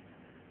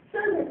 So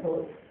the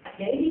court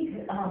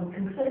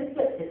concludes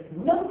that there's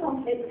no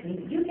conflict between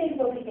the UK's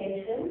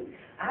obligation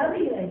and the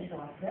UN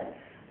Charter,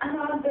 and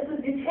that the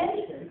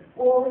detention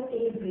was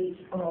in breach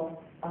of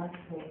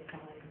Article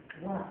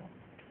 5.1.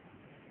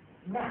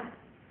 Now,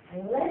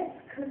 let's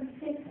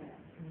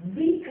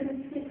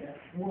reconsider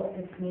what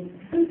this means.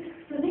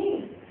 For me,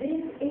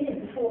 this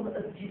is a form of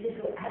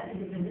judicial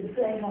activism that's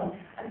going on.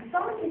 And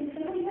some people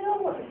say, well, you know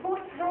what, the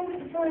court has to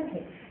find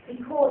it,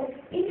 because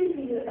it is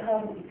the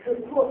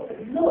court that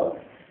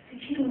looks to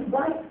human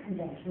rights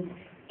conventions.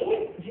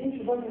 If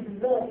duty wasn't to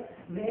look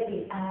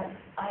really at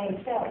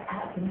IHL,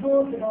 at the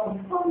laws of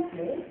armed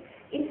conflict,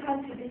 it had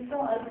to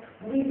decide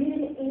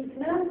within its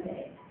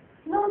mandate.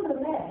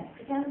 Nonetheless,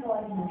 the counter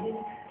argument is,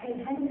 hey,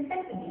 hang on a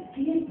second,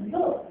 do you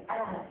look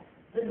at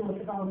the laws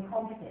of armed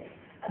conflict?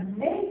 And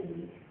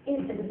maybe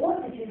if there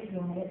was a duty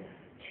on it,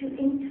 to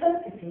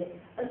interpret it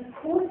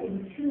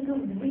according to the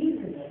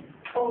reasoning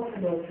of the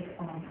laws of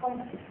armed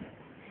conflict.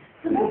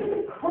 So what are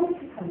the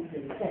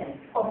consequences then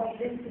of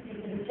this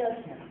particular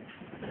judgment?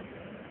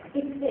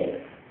 It's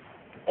this.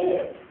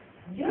 If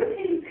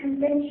European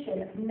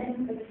Convention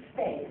member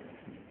states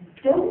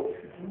don't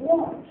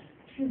want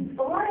to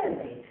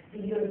violate the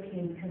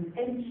European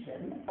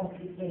Convention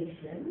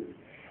obligations,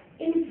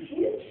 in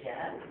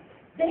future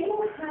they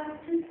will have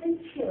to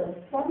secure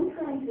some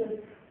kind of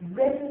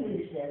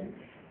resolution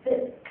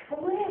that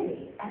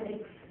clearly and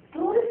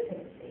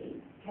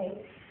explicitly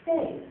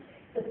states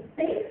the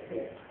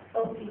basis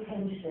of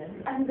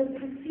detention and the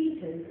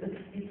procedures of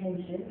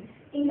detention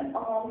in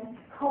armed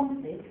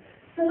conflict,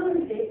 so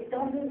that it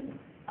doesn't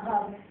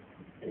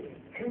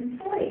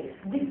conflict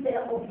with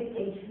their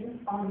obligations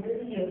under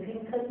the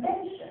European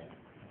Convention.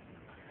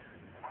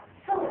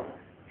 So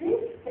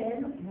this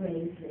then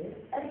raises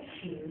a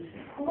huge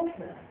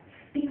problem,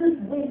 because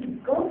when you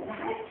go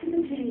back to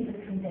the Geneva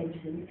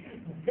Convention,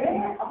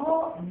 there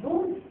are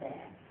laws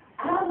there,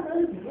 and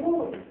those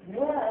laws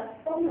were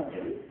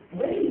followed,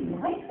 whether you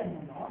like them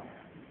or not,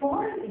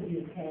 by the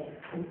UK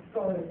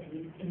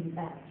authorities in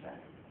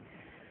Bedford.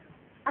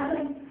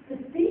 And the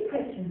big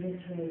question this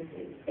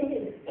raises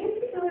is the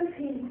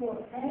European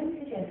Court then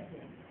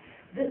suggesting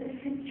that the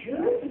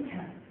Security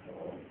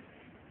Council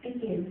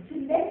begins to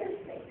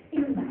legislate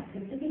in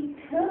matters of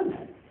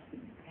internment,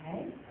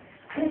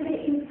 and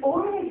there is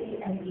already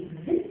an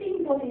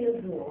existing body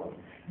of law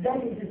that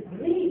is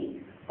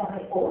agreed by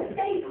all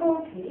state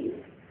parties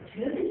to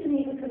the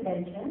Geneva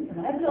Convention,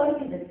 and I would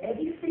argue that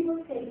every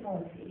single state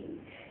party,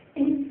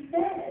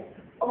 instead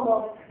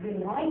of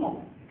relying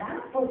on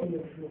that body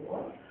of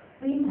law,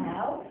 we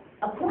now,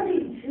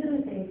 according to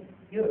the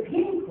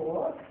European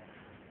Court,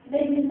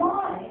 they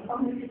rely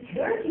on the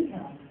Security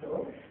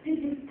Council to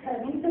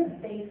determine the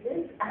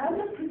basis and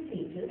the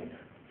procedures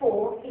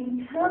for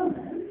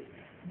internments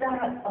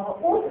that are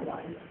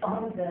authorized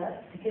under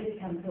Security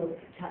Council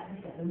Chapter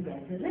 7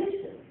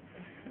 resolutions.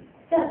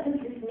 That does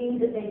this mean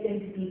that there are going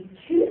to be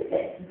two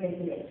sets of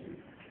regulations,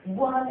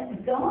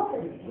 one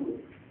governing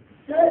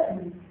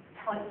certain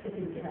types of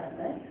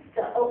internment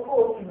that are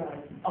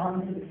authorized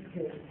under the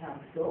Security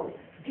Council,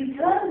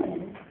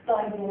 determined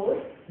by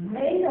laws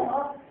made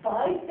up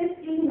by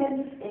 15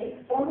 member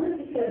states from the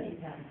Security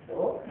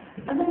Council,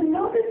 and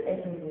another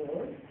set of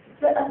laws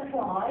that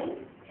apply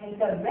okay,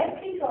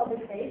 directly to other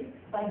states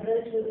by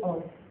virtue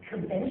of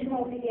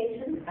conventional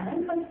obligations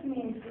and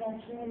customary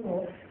international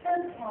law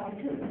that apply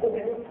to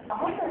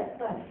all other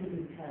types of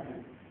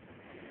internment.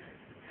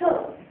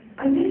 So,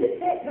 I'm going to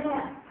set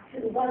that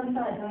to the one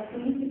side, and I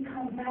need to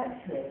come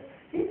back to it.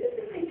 This is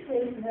a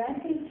situation where I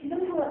think, you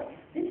know what,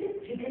 this is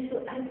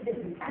judicial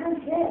activism,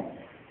 and yes,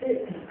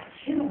 the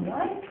human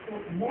rights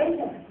court may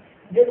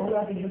have, or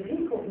rather the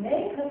European Court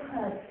may have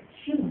had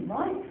human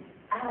rights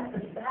at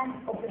the back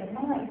of their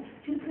mind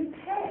to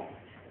protect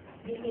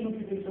the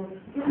individual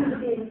who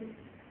has been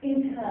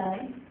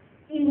interned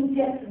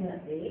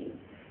indefinitely.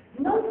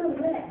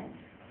 Nonetheless,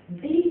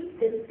 these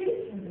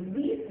decisions and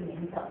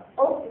reasonings are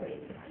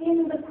operated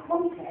in the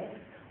context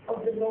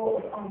of the law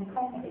of armed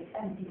conflict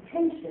and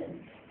detention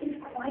is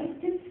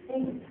quite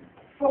distinct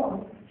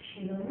from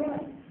human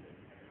rights.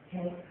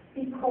 Okay?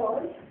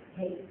 Because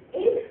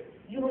if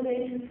you were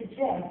going to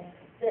suggest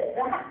that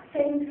that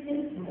same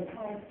system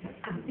applies to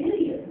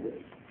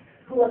civilians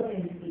who are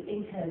going to be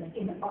interned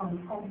in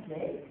armed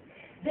conflict,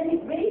 then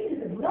it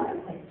raises another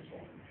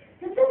question.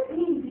 Does that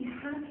mean we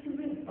have to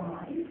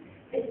revise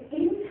the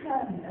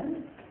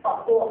internment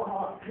or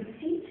our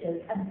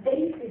procedures and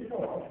basis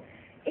of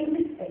in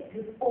respect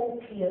of all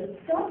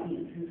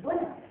POWs as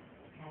well?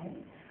 Okay?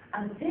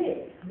 And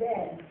this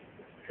then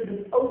sort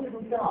of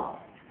opens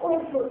up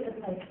all sorts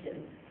of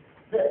questions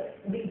that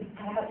we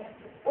perhaps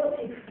ought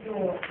to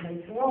explore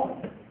later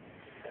on.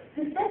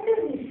 The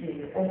second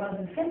issue, or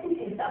rather the second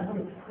case that I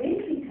want to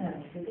quickly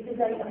turn to, because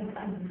I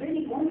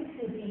really want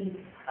to be,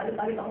 I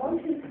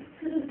want to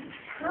sort of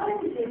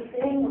challenge this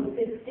thing or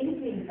this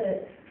thinking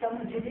that some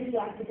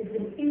judicial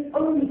activism is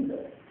only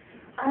good,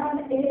 and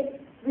it's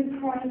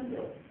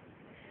reprisal.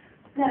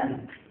 Now,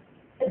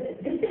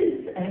 this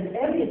is an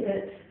area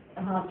that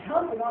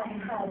Charles and I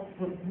have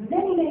for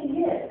many, many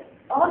years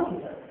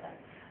argued over,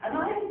 and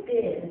I have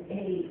been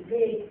a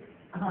big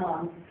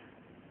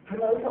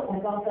promoter,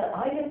 or rather,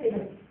 I have been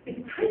a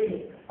big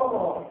critic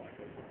of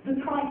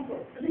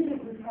reprisals,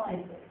 political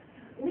reprisals,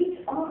 which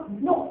are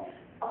not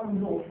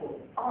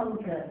unlawful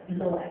under the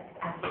law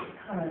as it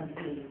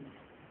currently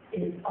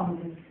is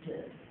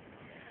understood.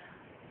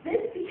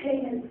 This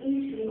became an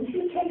issue in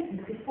two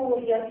cases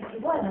before the Article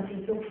 1, I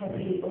think you're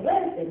probably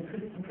aware of them,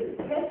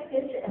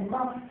 Prestige and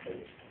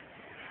Maastricht.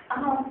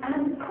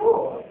 And the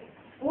court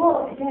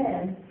was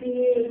again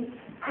being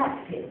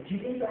active,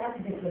 judicial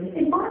activism.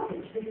 In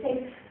Maastricht, they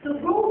say the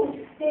rule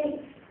which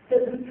states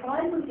that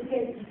reprisals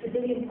against the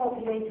civilian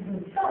population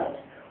and such,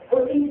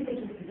 or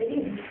individual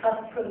civilians,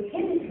 are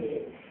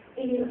prohibited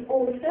in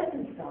all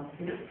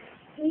circumstances,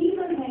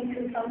 even when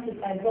confronted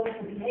by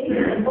wrongful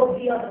behavior of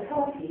the other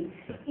party,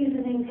 is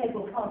an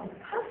integral part of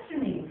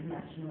customary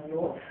international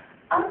law,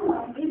 and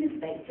must be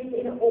respected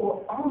in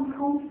all armed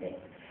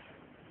conflicts.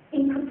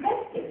 In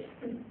Prestige,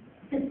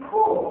 the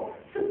court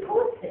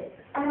supports it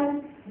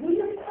and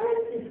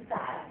reaffirms this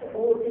fact,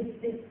 or this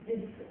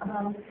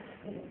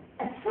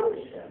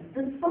assumption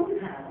that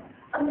somehow,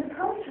 under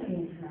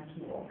customary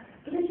international law,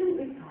 political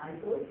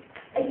reprisals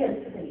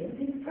against civilians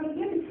is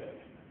prohibited.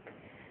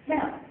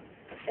 Now,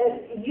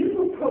 you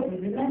will probably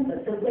remember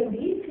that when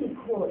these two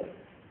courts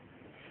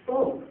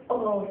spoke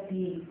of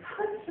the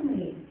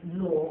customary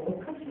law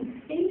or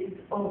customary status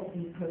of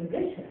the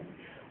prohibition,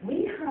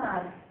 we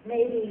had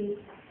maybe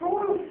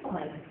 4 or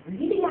 5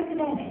 leading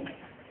academics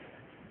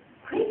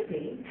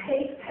quickly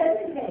take pen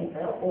and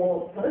paper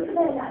or go to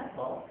their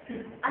laptop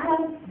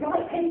and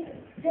write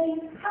papers saying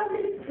how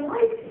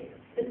misguided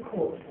the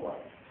court was.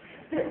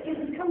 That it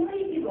was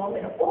completely wrong,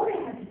 and all they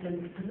had to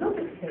do was to look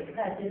at the paper,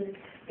 that is,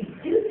 the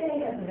UK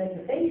has a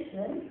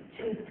reservation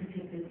to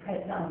particular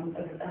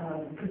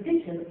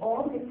position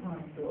on the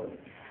reprisals,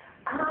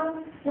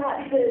 and that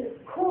the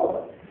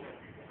court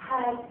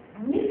had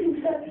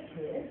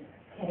misinterpreted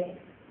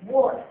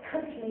what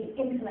customary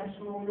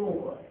international law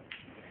was.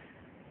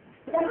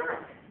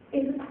 That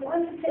is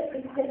quite a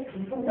separate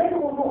question from whether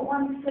or not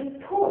one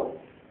supports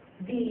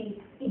the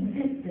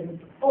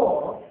existence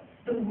of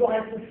the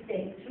right of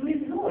states to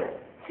resort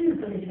to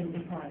belligerent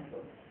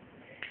reprisals.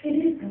 It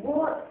is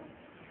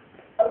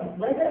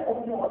whether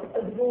or not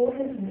a law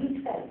has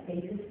reached that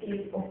status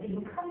is of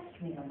being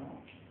customary or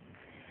not.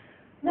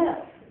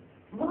 Now,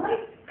 my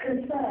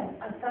concern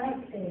at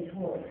that stage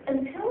was,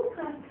 until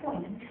that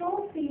point,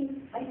 until the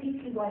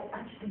ICTY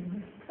actually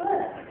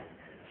referred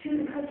to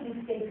the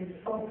customary status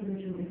of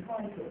belligerent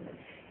reprisals,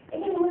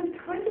 it was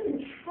kind of the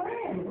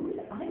trend,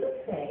 I would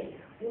say,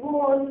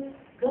 was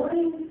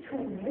going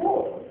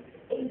towards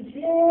a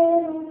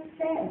general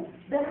sense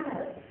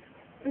that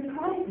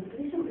reprisals,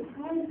 belligerent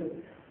reprisals,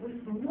 was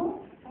not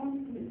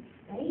something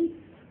states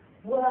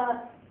were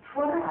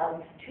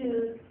proud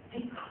to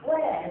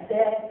declare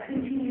their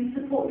continued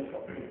support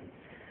for.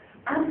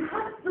 And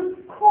had the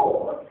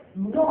court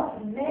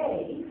not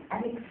made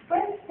an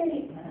express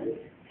statement,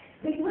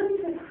 they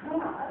wouldn't have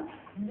had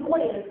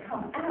lawyers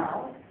come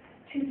out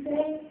to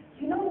say,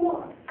 you know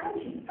what,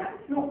 actually,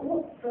 that's not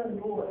what the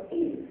law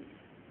is.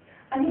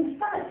 And in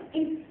fact,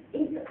 it's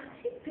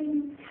actually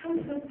been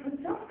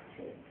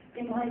counterproductive,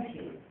 in my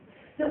view,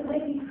 that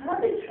when we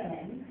had a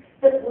trend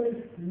that was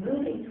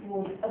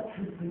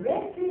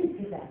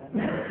progressive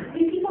development,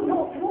 with people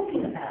not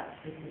talking about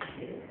this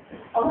issue,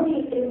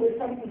 only it was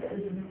something that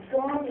was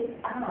regarded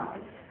as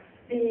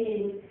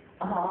being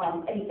a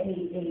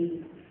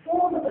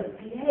form of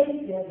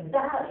behaviour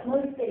that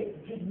most states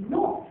did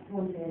not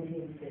want to enter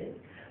into.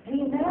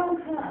 We now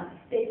have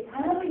states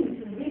having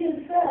to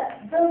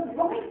reassert the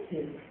right to,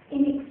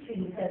 in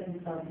extreme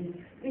circumstances,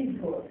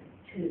 resort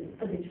to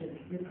habitual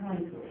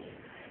reprisals.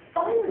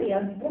 Finally, I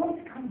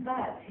want to come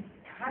back to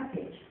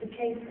Tabbage, the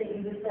case that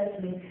you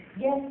referred to.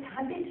 Yes,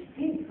 Tabbage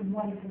did some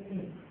wonderful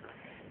things.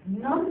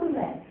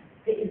 Nonetheless,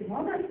 there is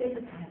one aspect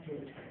of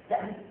Tabbage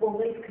that has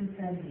always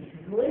concerned me,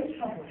 has always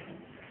troubled me.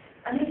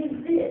 And it is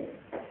this,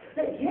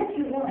 that yes,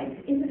 you're right,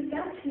 in the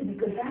statute we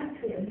go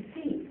back to it and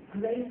see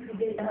grave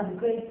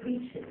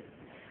breaches.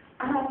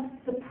 And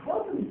the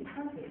problem with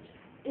Tabbage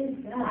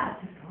is that,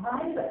 as far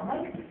as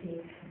I can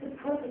see, the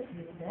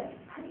prosecutor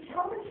had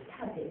charged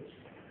Tabbage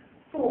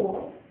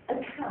for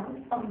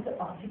account under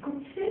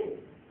Article 2.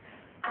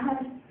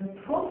 And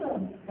the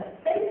problem that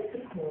faced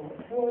the court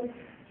was,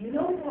 you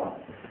know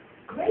what,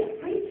 grave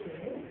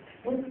breaches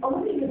was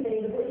only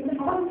available in the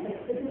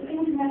context of an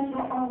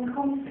international armed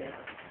conflict.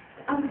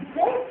 And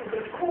therefore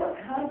the court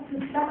had to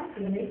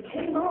battle, and it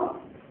came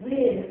up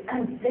with,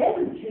 and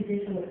then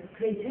judicial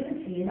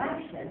creativity in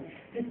action,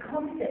 the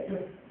concept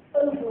of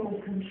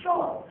overall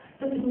control.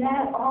 But we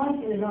now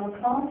argue in our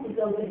classes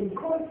over in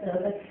court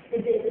server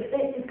is it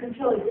effective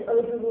control, is it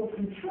overall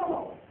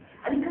control?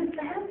 And it comes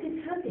down to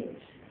Tabbage.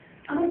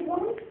 And I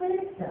want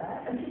further,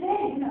 and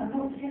today, I'm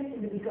not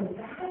suggesting that we go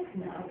back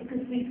now, because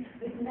we've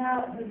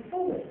now moved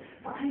forward,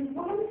 but I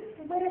want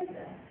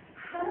further,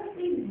 have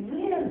we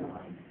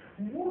realised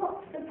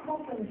what the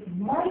problems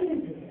might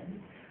have been?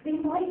 We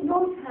might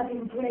not have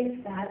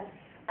embraced that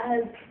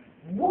as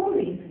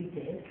warmly as we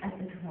did at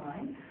the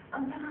time,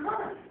 and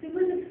perhaps we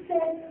would have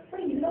said,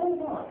 well, you know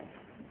what,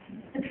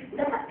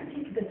 that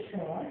particular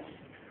charge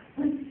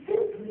was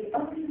simply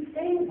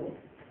unsustainable.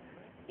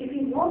 If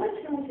you want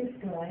to charge this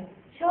guy,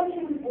 charge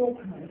him with war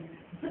crimes,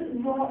 but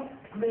not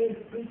grave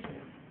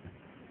breaches.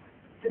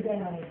 So there I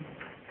am.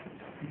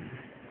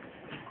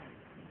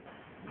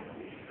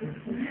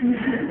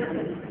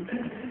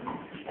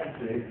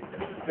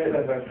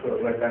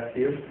 Back to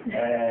you.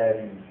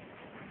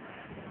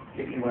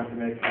 If you want to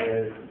make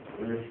a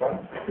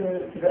response to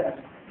that.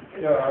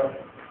 Yeah,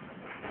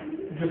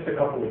 just a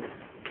couple of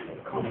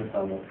comments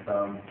on this.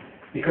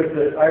 Because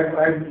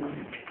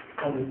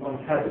on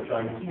Tabbage,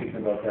 I'm speaking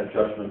about that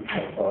judgment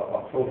of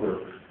October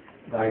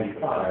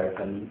 95,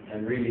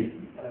 and really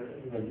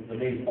the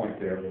main point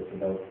there was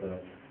about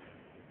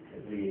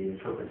the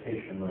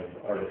interpretation of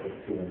Articles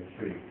 2 and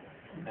 3,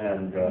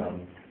 and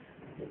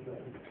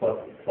plus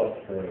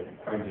the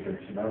crimes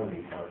against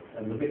humanity part.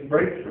 And the big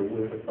breakthrough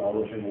was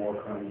acknowledging war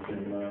crimes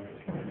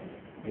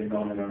in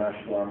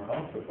non-international armed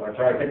conflict, which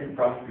I think the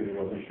prosecutor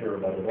wasn't sure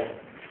about at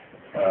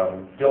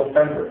all. Bill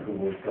Fender, who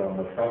was on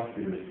the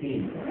prosecutor's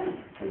team,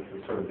 was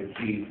sort of the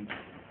key.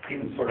 He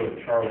was sort of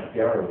Charles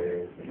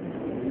Garraway of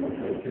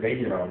the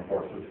Canadian Armed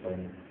Forces,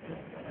 and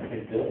I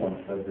think Bill once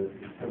said that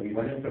so we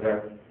went into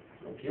that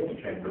appeals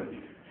chamber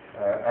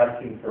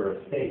asking for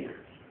a stake,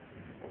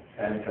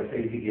 and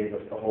Cassady gave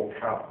us the whole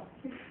cow.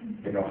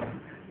 You know,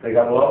 they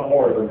got a lot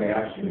more than they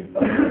actually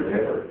thought they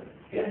ever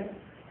get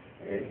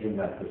in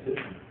that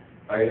position.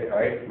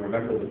 I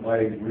remember that my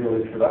real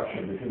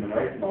introduction to human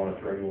rights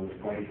monitoring was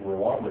going to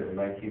Rwanda in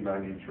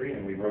 1993,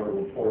 and we wrote a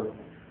report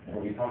where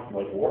we talked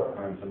about war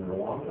crimes in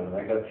Rwanda, and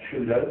I got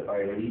chewed out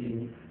by a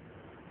leading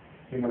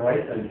human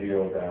rights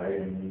NGO guy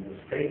in the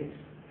States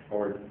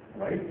for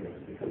writing this,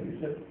 because he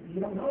said, you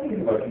don't know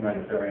anything about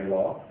humanitarian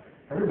law.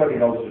 Everybody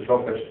knows there's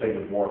no such thing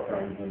as war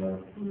crimes in a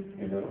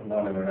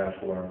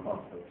non-international armed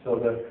conflict. So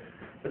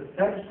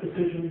that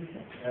decision,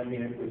 I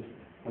mean, it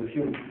was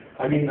huge.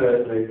 I mean,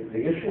 the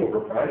issue of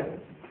reprisals,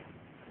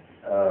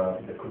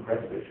 the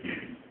compressed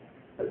issue,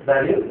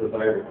 that is, as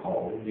I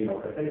recall,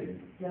 Cassady.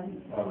 Yeah.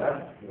 On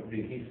that,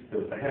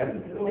 there's a hand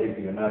in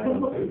Cassady and that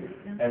one too,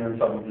 and then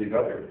some of these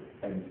other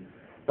things.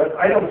 But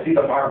I don't see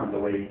the harm the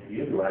way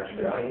you do,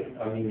 actually.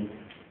 I mean,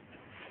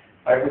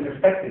 I was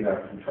expecting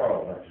that from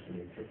Charles,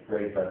 actually, to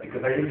raise that,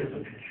 because I think it's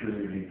a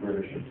peculiarly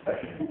British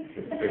obsession.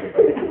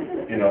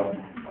 You know,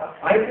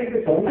 I think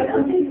it's only... I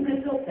don't think you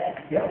could talk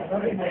that. Yeah,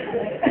 right.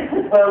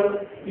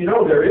 Well, you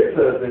know, there is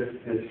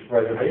this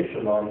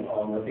reservation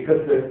on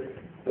because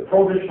the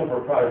prohibition of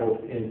reprisals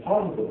in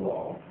positive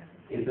law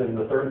is in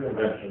the Third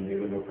Convention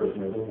dealing with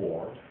prisoners of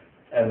war,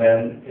 and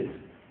then it's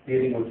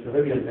dealing with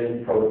civilians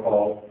in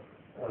Protocol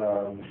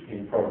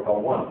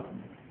 1.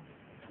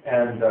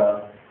 And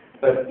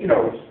but you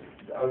know,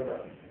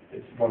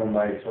 it's one of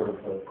my sort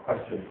of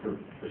questions for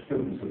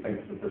students who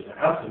think that there's an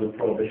absolute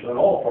prohibition on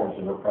all forms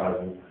of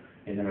reprisal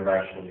in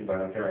international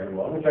humanitarian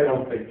law, which I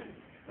don't think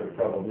there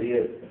probably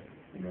is.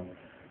 You know,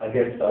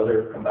 against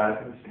other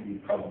combatants, you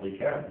probably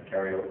can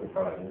carry out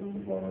reprisals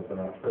as long as they're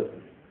not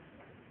prisoners.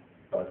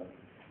 But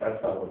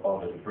that's not what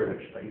bothers the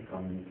British. They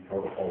come in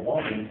Protocol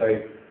 1 and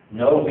say,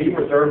 no, we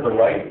reserve the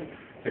right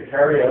to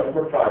carry out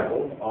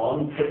reprisals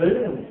on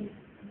civilians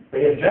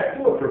They object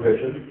to a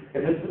provision,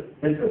 and this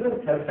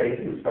isn't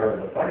Tefesi who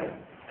started the fight.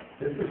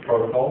 This is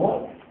Protocol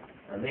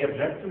 1, and they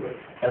object to it.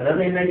 And then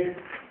they make,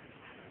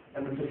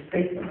 and it's a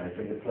statement, I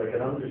think, it's like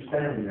an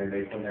understanding they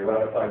make when they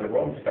ratify the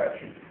Rome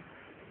Statute,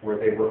 where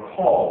they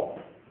recall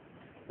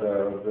I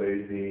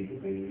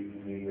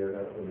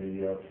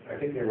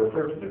think they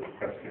refer to the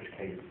Prestige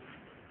case.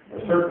 Or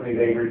certainly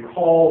they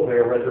recall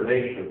their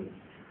reservation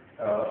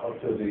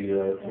up to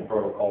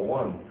Protocol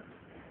 1.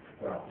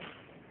 Well,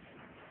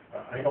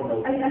 I don't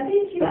know. I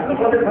think you.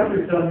 Have other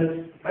countries done this?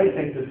 I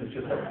think this is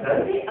just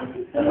upsetting.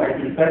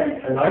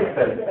 And I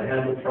said to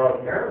handle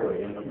Charles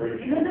Galway in the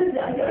British. No,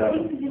 I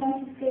think the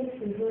United States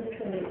has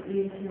also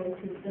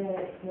reiterated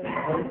their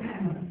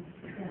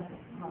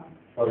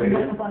Well, they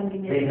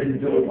didn't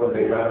do it when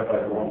they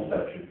ratified the Rome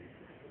Statute.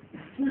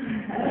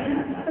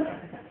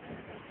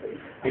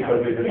 Because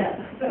they didn't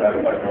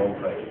ratify the Rome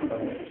Statute.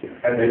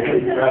 And they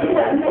didn't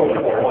ratify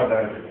Protocol 1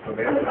 either. So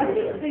they I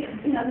think,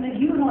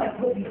 you and I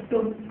probably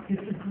don't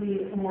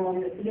disagree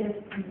on, yes,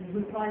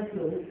 reprise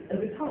rules are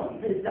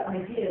recalled. There's the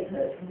idea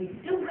that we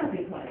still have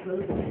reprise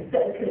rules,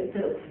 that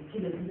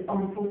the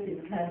armed forces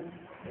can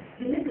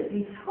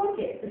deliberately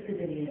target the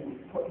civilian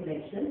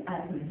population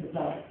as a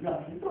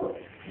last resort.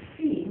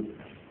 Seems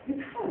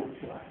recurrent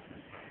to us.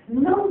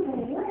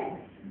 Nonetheless,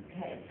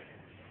 okay,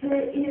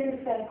 there is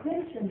a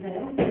question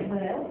then,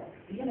 well,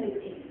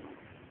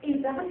 if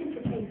that is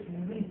the case,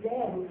 we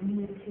there would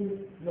need to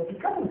lobby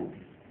government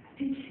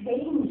to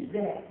change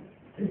their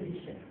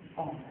position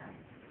on that.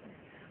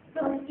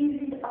 But is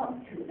it up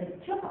to a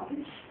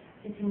judge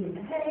sitting in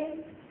the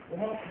Hague,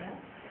 wherever,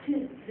 to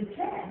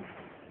suggest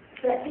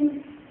that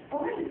in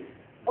spite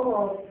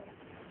of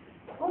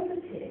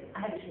positive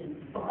actions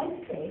by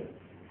states,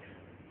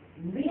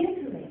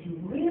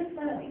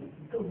 reaffirming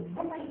the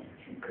right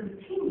to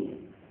continue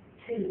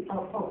to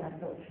uphold that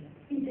doctrine,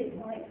 is it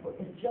right for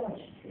a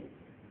judge to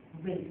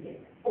raise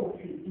it or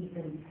to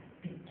even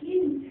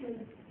begin to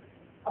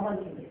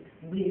argue it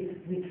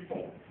with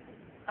states?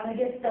 And I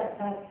guess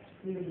that's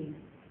really.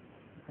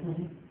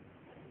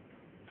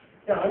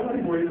 Yeah, I'm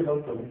not worried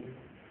about the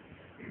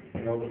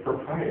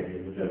propriety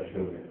of the judge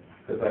doing it,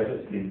 because I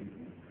just see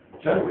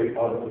generally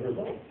positive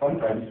results.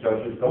 Sometimes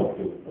judges don't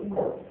do it, of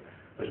course.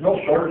 There's no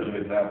shortage of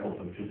examples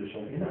of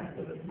judicial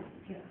inactivism.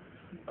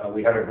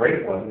 We had a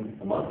great one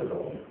a month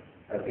ago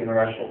at the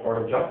International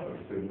Court of Justice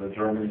in the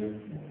Germany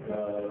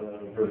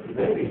versus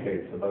Italy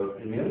case about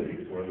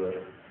immunities, where the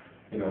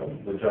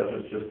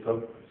judges just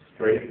took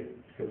straight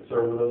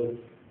conservative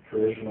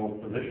traditional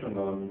position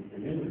on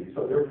immunity.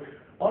 So there are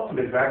lots of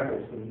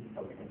examples,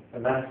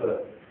 and that's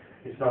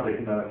it's not a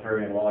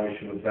humanitarian law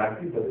issue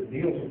exactly, but it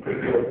deals with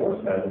pretty good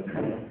force status.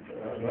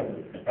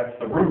 That's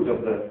the root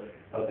of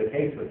the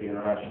case at the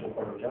International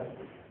Court of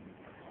Justice.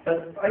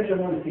 But I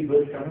generally see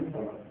good coming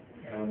from it.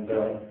 And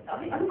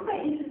I'm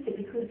quite interested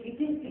because you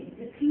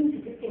seem to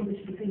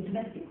distinguish between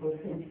domestic courts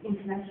and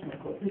international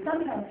courts. And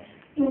sometimes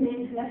in the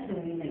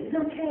international arena, it's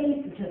okay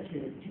for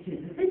judges to do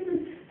this. This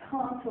is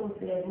part of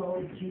their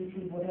role,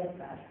 duty,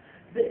 whatever.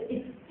 But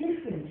it's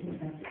different in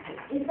domestic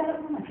courts. Is that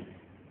right?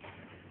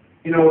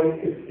 If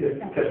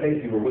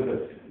Tefesi were with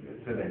us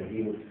today,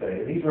 he would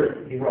say, and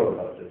he wrote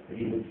about this,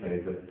 he would say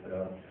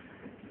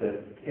that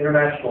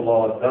international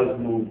law does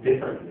move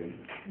differently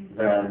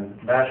than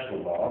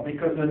national law,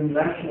 because in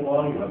national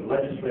law you have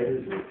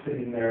legislators who are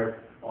sitting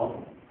there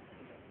on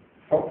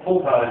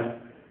full time,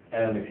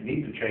 and if you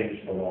need to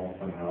change the law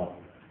somehow,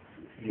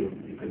 you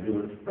can do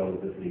it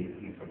relatively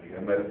easily.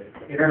 And the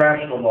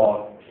international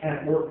law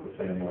can't work the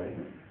same way,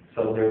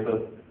 so there's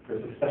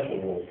a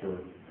special role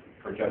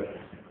for judges.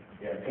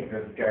 Yeah, I think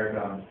there's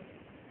Gargan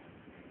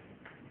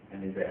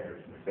and his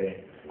errors the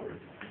same towards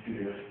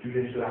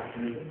judicial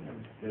activism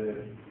and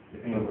the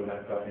thing over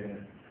that got in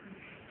it.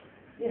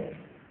 Yes.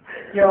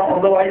 Yeah,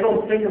 although I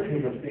don't think of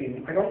him as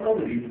being, I don't know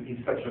that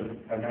he's such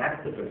an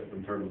activist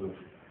in terms of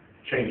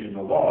changing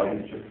the law.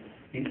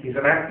 He's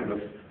an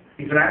activist.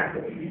 He's an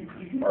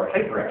activist, or a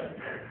hyperactive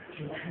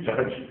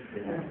judge.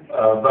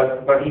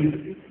 But he's,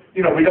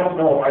 we don't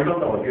know. I don't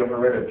know if you ever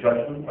read a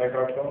judgment by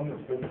Garcon.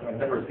 I've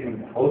never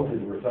seen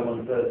quoted where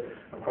someone says,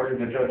 according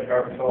to Judge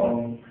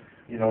Garcon,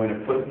 in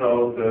a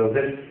footnote,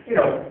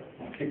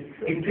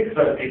 he picks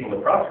out people to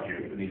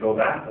prosecute and he goes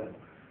after them.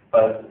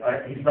 But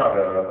he's not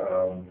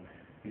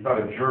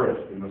a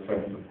jurist in the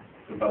sense of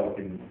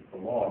developing the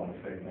law in the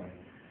same way.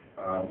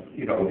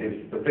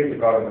 The thing that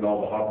got him in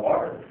all the hot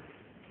water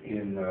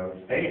in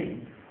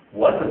Spain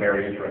was a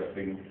very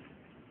interesting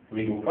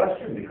legal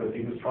question, because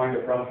he was trying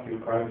to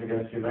prosecute crimes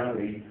against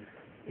humanity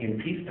in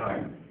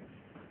peacetime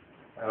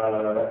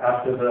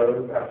after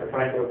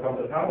Franco had come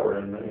to power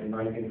in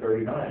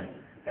 1939,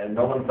 and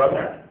no one's done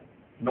that.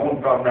 No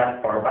one's gone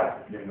that far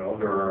back.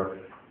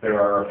 There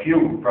are a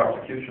few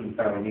prosecutions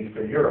down in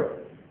Eastern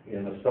Europe,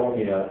 in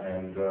Estonia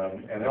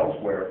and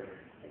elsewhere,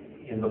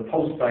 in the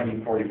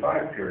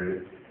post-1945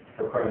 period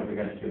for crimes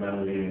against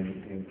humanity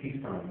in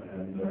peacetime.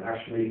 And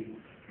actually,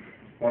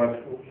 one of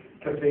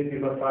Tefesi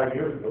about 5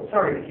 years ago,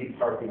 sorry to keep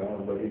harping on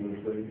him, but he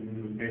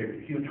made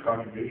a huge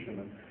contribution.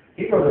 And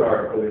he wrote an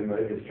article in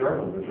his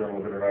journal, the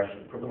Journal of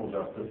International Criminal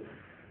Justice,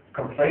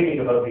 complaining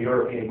about the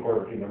European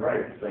Court of Human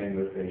Rights, saying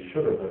that they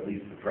should have at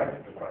least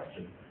addressed the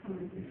question.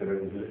 He said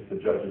it was just the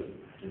judges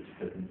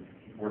just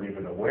weren't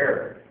even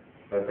aware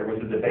that there was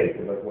a debate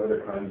about whether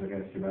crimes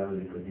against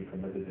humanity could be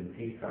committed in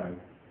peacetime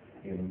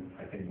in,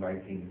 I think,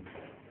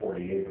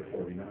 1948 or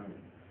 49.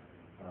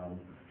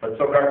 But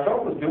so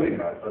Garcelle was doing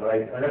that, but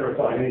I never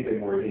saw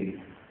anything where he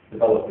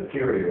developed a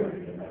theory or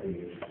anything. I think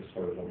it was just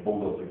sort of a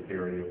bulldozer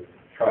theory of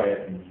try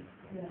it and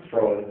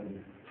throw it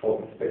and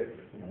hope it sticks.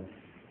 You know.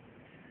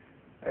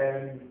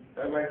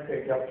 I'd like to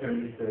take the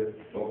opportunity to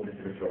open it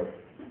to the floor.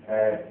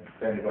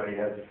 If anybody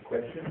has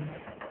questions?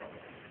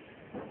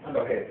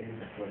 Okay.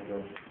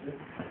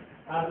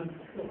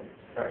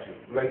 Actually,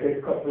 would I take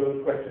a couple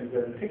of questions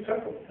and take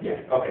shuffle?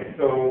 Yeah. Okay,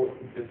 so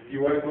if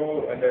you want to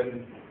go and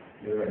then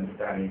you're in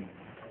Danny.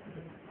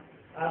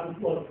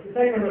 Well,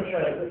 thank you very much,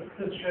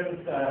 Mr.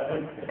 Chairman. I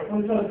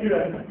want to tell you,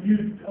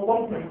 you at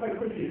one point quite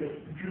quickly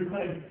drew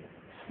kind of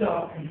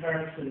stark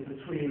comparison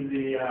between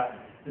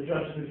the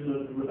judges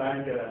of the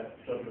Rubanga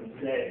judgment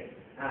today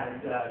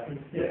and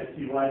the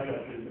CY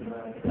judges in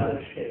the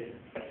Dalhousie case.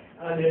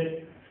 And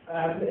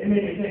it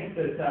made me think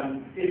that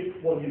if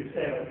what you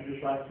say about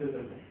judicial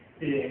activism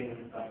being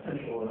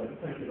essential and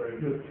essentially a very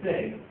good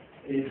thing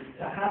is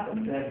to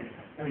happen, then,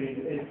 I mean,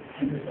 it's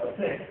just what I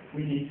say,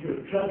 we need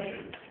good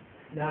judges.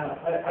 Now,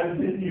 I was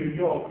in New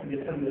York for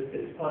the Assembly of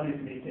States Parties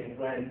meeting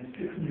when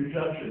 6 new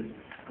judges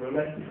were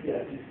elected to the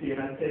ICC,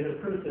 and I'd say the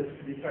process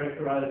could be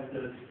characterized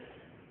as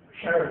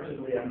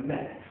charitably a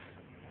mess.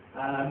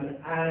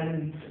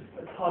 And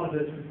part of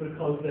this is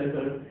because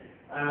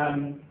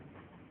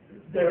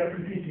there are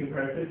competing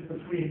imperatives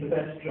between the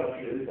best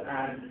judges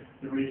and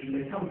the region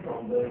they come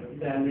from,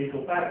 their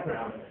legal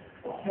background,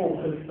 a whole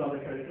host of other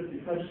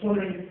characteristics. I'm just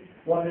wondering,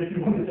 if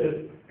you wanted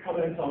to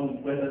comment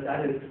on whether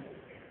that is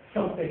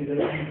something that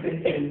you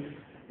think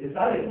is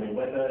valuable,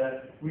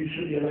 whether we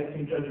should be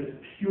electing judges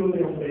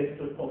purely on the basis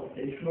of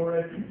qualification or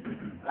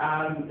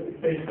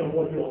based on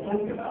what you're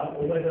talking about,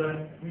 or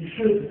whether we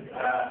should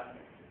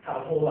have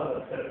a whole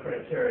other set of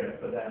criteria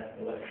for that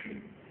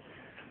election.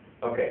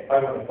 Okay, I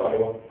want to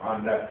follow up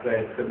on that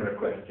similar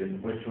question,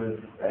 which was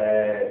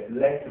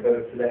less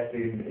about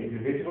selecting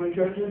individual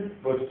judges,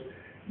 but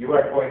you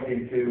are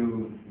pointing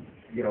to,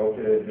 you know,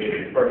 the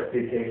first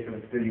big case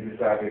of the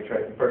Yugoslavia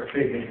Tribunal, the first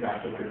big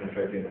international criminal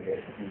tribunal case,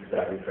 the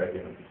Yugoslavia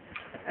Tribunal,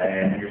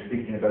 and you're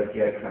speaking about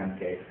the Outland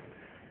case.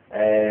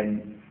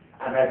 And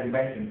as you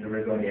mentioned, there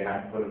was only a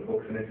handful of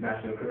books on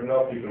international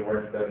criminal law. People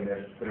weren't studying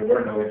it, so there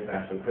were no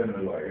international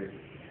criminal lawyers.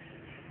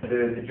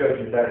 The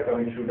judges that are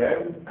coming through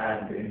now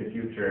and in the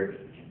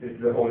future, this is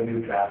a whole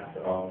new class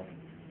of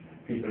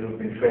people who've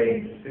been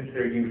trained since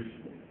their youth,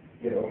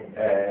 you know,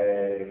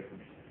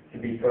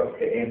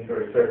 to aim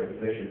for a certain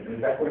position. And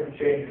is that going to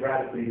change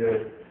radically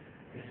the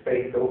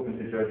space open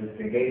to judges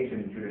to engage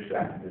in judicial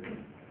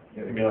activism?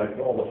 You know, like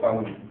all the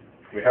fun,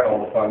 we had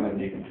all the fun and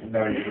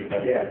now you just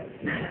have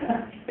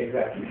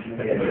exactly.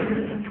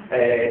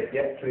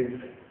 Yeah, please.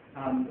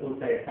 Also,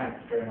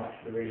 thanks very much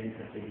for the really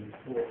interesting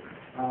talk.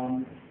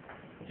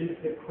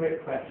 Just a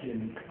quick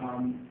question.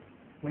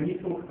 When you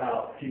talk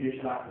about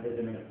judicial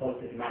activism in a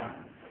positive manner,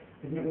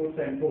 isn't it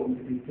also important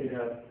to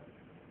consider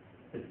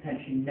the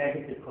potentially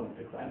negative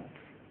consequence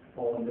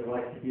on the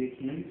right to be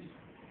accused,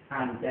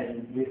 and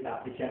then with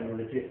that the general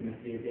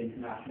legitimacy of the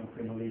international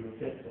criminal legal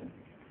system?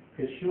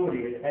 Because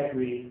surely with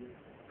every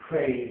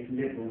praised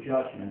liberal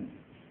judgment,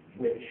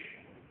 which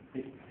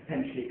is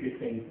potentially a good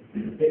thing for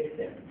the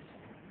victims,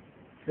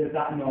 does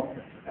that not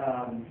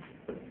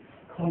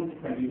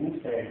consequently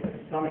also, to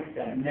some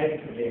extent,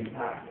 negatively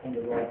impact on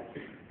the rights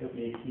of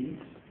the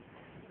accused?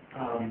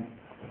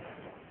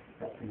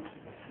 That's the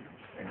question.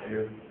 Thank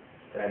you.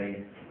 Danny?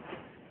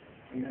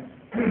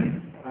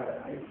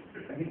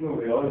 I think what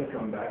we always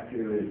come back to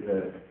is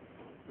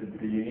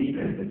the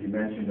uniqueness that you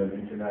mentioned of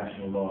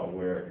international law,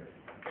 where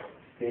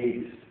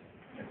states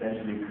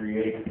essentially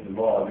create the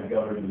law to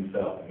govern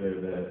themselves.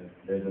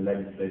 They're the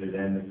legislators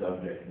and the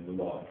subjects of the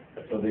law.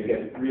 So they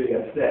get really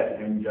upset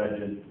when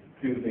judges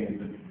do things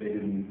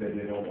that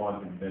they don't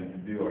want them to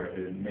do, or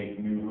to make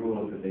new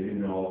rules that they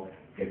didn't all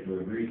get to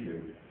agree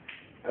to.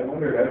 I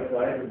wonder,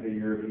 outside of the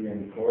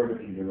European Court of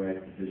Human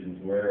Rights decisions,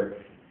 where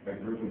a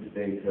group of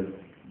states have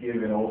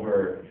given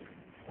over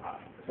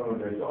some of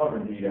their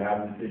sovereignty to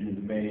have decisions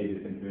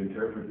made and to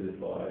interpret this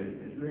law,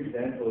 is there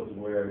examples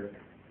where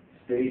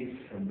states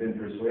have been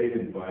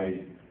persuaded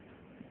by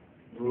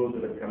rules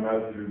that have come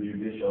out through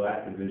judicial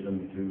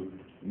activism to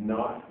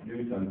not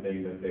do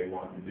something that they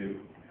want to do?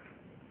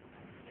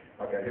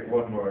 Okay, I think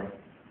one more.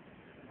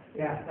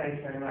 Yeah,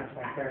 thanks very much.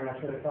 Thanks very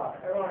much for the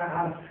talk. I want to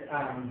ask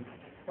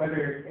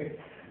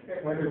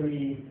whether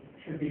we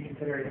should be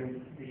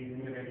considering these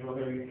individuals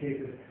or these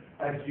cases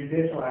as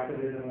judicial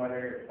activism,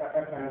 whether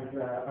as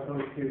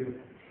opposed to,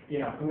 you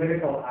know,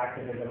 political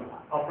activism.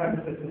 I'll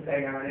preface this with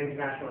saying I'm an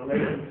international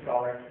relations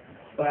scholar,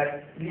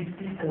 but these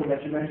people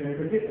that you mentioned, in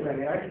particular in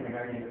the argument,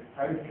 I mean,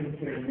 I would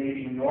consider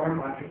maybe norm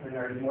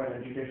entrepreneurs more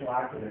than judicial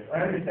activists.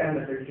 I understand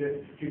that they're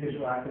just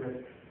judicial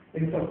activists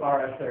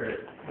insofar as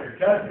they're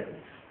judges,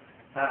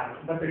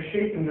 but they're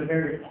shaping the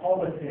very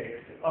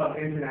politics of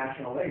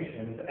international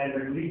relations, and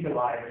they're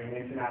legalizing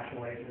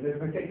international relations in a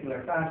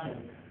particular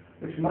fashion,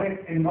 which might,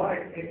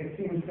 it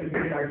seems to be a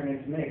good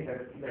argument to make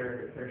that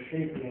they're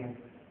shaping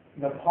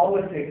the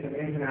politics of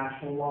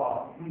international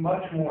law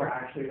much more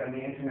actually than the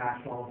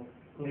international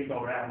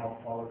legal realm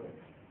of politics.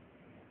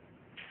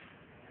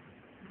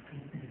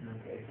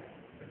 Okay,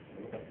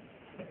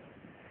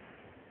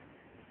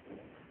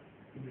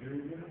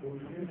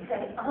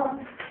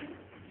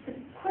 the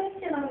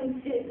question I was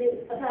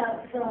is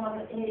about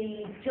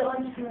a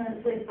judgment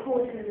where the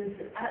court is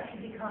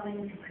actually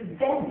becoming to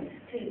prevent,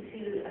 to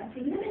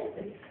actually limit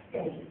the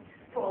state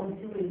from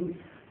doing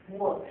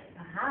what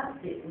perhaps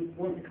it would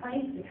want to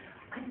claim to.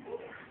 I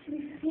think actually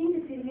we've seen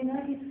this in the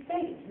United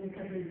States in a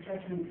couple of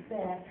judgments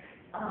there,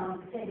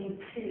 pertaining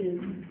to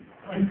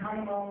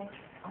Guantanamo,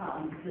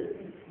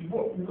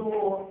 what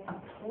law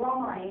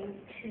applies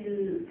to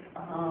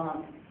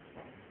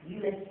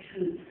U.S.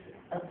 troops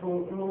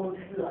abroad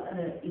who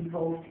are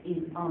involved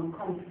in armed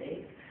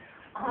conflict.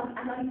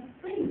 And I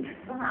think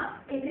that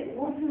if it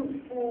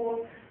wasn't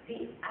for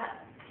the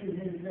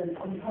activism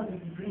on the part of the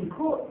Supreme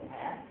Court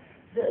there,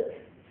 that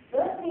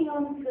certainly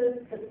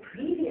under the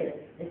previous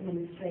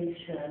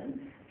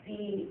administration,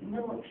 the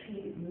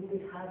military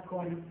would have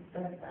gone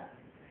further.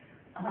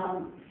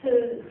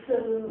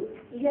 So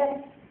yes,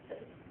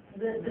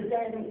 the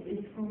then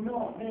is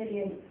not really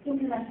an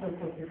international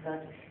court as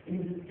such, it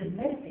is a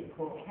domestic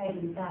court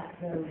carrying back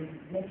those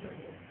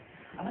messages.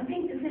 And I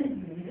think this is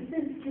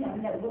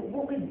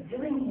what we're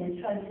doing here is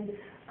trying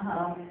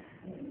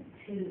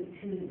to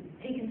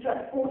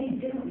deconstruct all these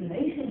different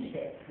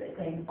relationships that are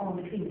going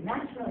on between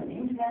national and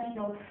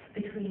international,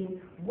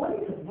 between what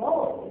is the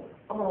role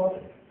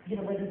of,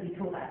 whether we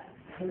talk about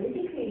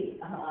politically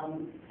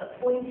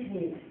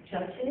appointed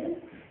judges,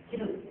 who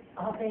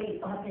are they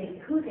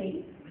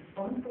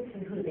responsible to,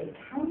 who are they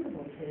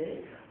accountable to?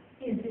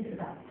 Is this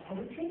about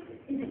politics?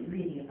 Is it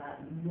really about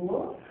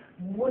law?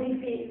 What is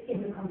it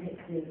in the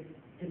context of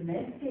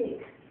domestic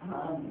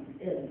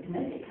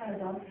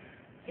paradigm?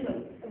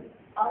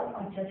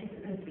 Are judges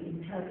supposed to be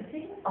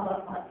interpreting?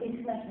 Are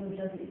international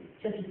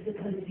judges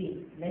supposed to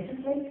be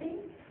legislating?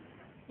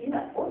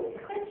 All these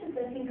questions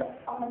I think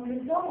are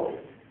unresolved,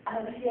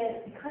 and yet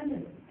kind of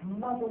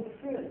muddled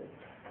through.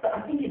 But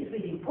I think it's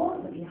really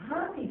important that we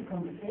have these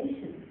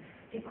conversations,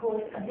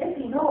 because unless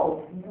we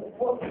know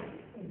what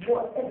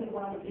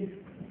everyone is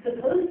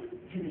supposed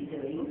to be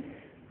doing,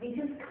 we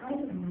just kind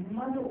of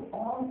muddle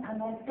on,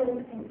 and I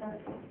don't think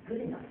that's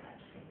good enough,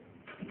 actually,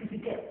 because we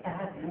get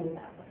bad law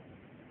that way.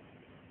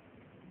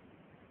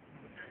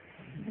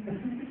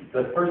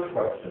 The first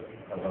question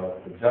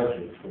about the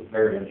judges was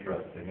very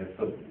interesting.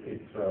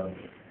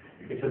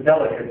 It's a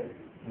delicate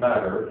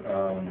matter.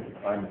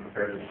 I'm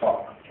prepared to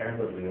talk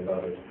candidly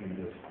about it in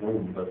this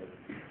room, but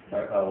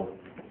I'll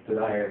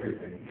deny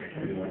everything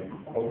if you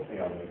quote me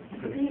on this.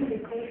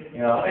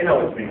 I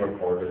know it's being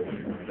recorded,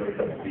 just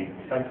have to be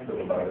sensitive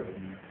about it.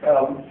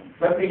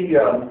 Let me,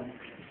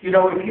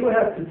 if you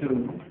had to do,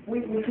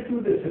 we could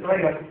do this. If I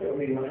have to,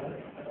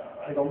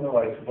 I don't know,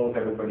 I suppose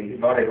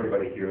not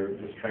everybody here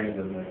is trained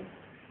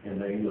in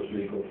the English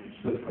legal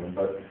system,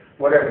 but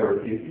whatever,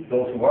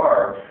 those who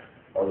are,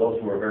 or those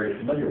who are very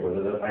familiar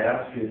with it, I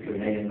ask you to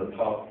name the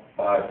top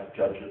 5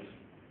 judges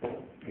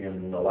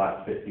in the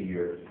last 50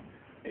 years.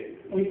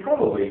 We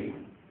probably,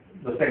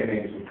 the same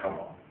names would come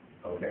up,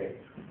 okay?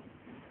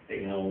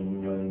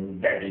 Bingham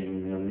and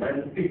Denning,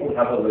 and people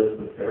have a list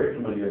of very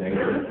familiar names,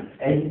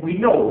 and we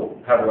know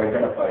how to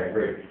identify a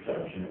great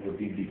judge, and it would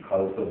be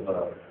because of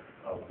the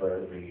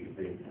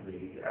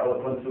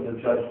eloquence of the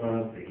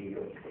judgment, the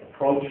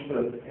approach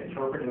to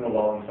interpreting the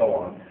law, and so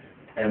on,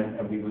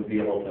 and we would be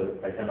able to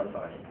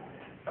identify them.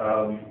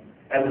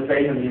 And the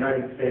same in the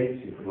United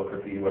States. You could look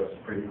at the U.S.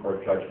 Supreme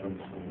Court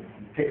judgments and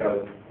pick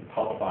out the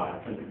top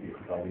 5, and you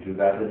could probably do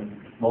that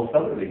in most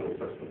other legal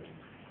systems.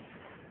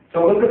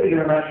 So look at the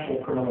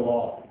international criminal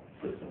law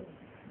system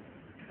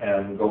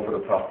and go for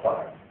the top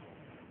 5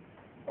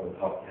 or the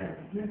top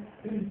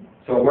 10.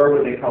 So where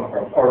would they come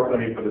from? Or let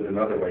me put it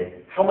another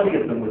way. How many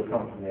of them would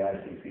come from the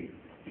ICC?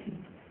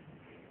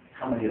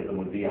 How many of them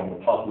would be on the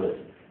top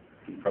list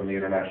from the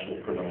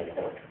International Criminal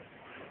Court?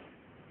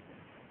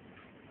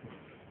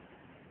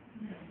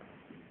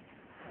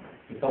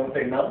 Did someone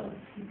say none?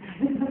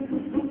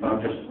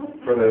 I'm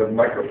just, for the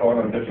microphone,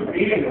 I'm just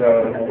repeating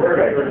the word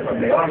I heard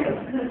from the audience.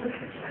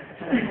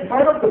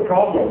 Part of the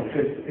problem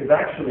is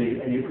actually,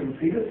 and you can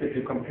see this if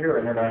you compare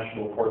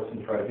international courts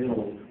and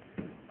tribunals,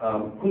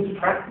 who's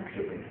attracted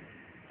to them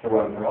to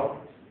run for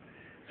office.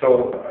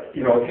 So, if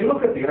you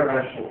look at the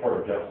International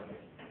Court of Justice,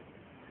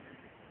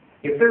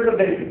 if there's a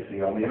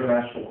vacancy on the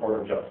International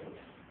Court of Justice,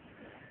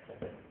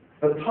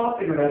 the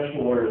top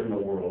international lawyers in the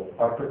world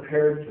are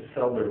prepared to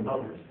sell their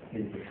mothers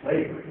into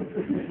slavery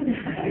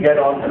to get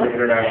onto the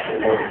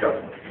International Court of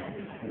Justice.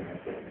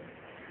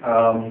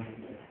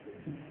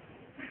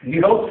 You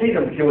don't see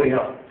them queuing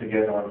up to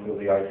get onto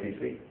the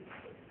ICC.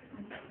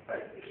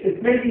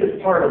 It maybe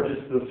is part of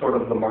just the sort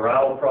of the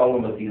morale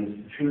problem of the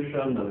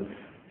institution, and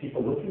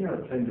people looking at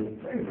it saying, do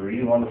I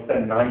really want to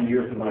spend 9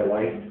 years of my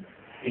life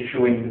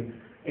issuing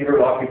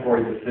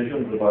interlocutory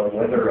decisions about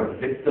whether a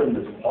victim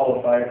is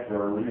qualified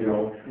for, you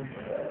know,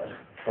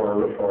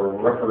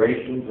 for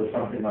reparations or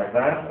something like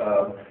that?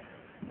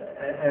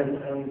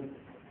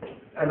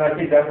 And I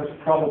think that was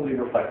probably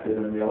reflected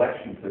in the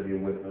elections that you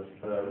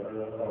witnessed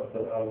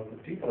of the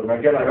people. And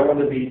again, I don't want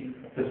to be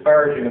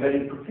disparaging of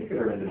any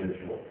particular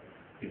individual,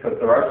 because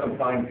there are some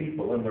fine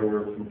people, and there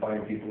were some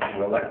fine people who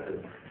were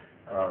elected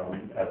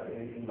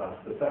in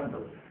last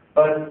December.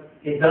 But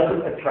it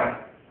doesn't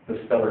attract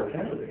the stellar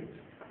candidates.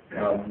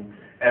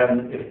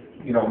 And if,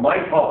 you know, my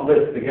top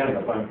list, again,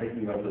 if I'm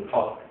thinking of the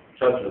top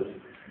judges,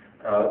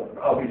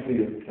 obviously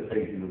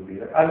Casey would be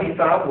there. Ali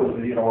Saab was,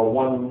 you know, a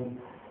one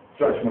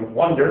judgment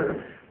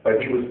wonder,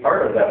 but he was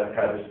part of that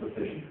Kaddish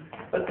decision.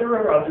 But there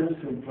are others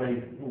who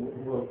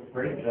wrote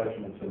great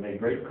judgments and made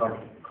great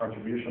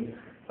contributions,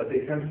 but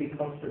they tend to be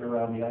clustered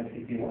around the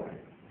ICPY,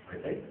 I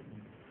think.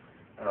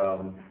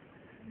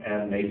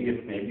 And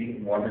maybe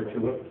one or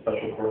two at the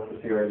Special Court for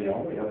Sierra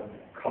Leone. We have a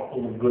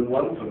couple of good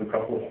ones and a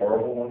couple of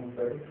horrible ones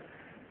there.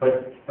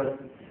 But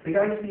the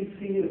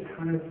ICC is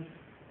kind of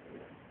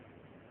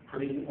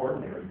pretty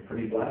ordinary,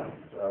 pretty bland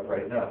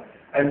right now.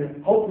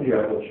 And hopefully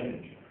that will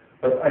change.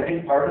 But I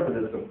think part of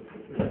it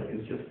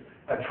is just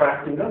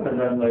attracting them, and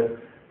then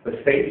the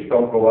states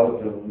don't go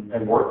out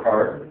and work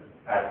hard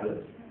at this.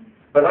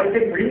 But I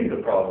think really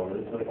the problem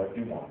is that what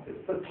you want is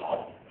the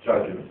top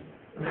judges.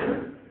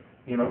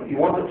 You know, you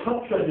want the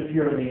top judges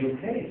here in the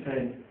UK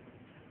saying,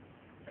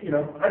 you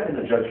know, I've been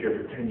a judge here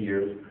for 10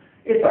 years.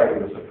 It's either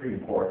the Supreme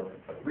Court,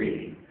 but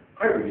really,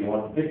 I really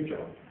want the big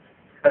job.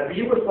 At the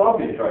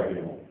Yugoslavia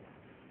Tribunal,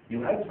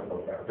 you had some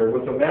of that. There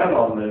was a man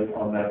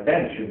on that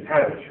bench in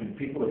Kaddish who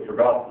people have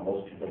forgotten.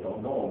 Most people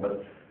don't know him,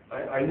 but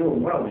I knew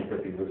him well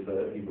because he was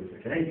a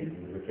Canadian.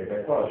 He was a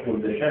Québécois,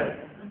 Jules Deschênes.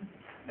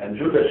 And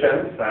Jules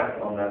Deschênes sat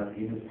on that.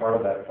 He was part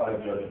of that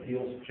 5-judge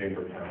appeals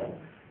chamber panel,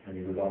 and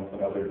he was on some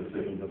other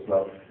decisions as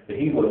well. But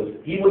he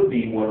would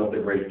be one of the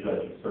great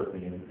judges,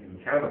 certainly in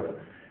Canada.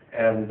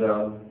 And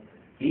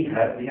he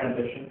had the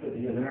ambition to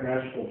be an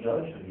international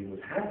judge, and he was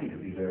happy to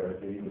be there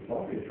at the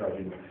Yugoslavia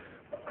Tribunal.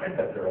 I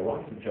bet there are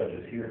lots of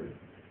judges here,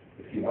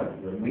 if you want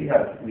to. And we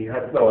have,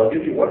 well, I'll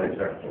give you one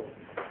example.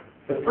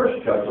 The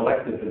first judge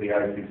elected to the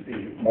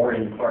ICC,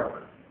 Maureen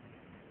Clark,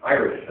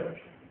 Irish judge.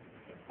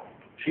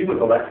 She was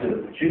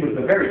elected, she was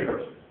the very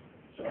first.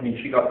 So, I mean,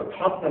 she got the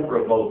top number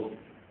of votes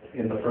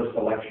in the first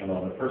election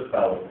on the first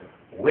ballot.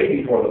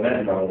 Way before the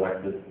men got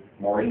elected,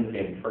 Maureen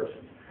came first.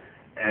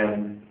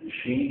 And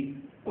she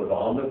was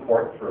on the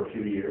court for a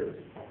few years,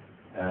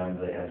 and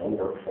they had no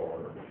work for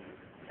her.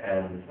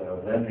 And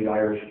then the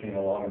Irish came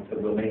along and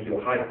said, we'll make you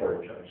a high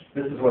court judge.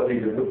 This is what they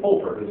did with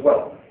Fulford as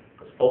well.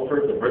 Because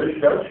Fulford's a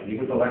British judge, he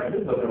was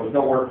elected, but there was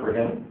no work for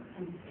him.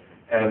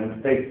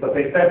 And they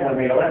said when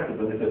they elected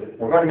him, they said,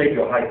 we're going to make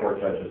you a high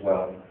court judge as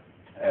well.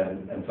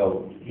 And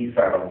so he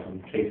sat on some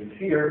cases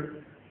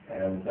here,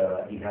 and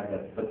he had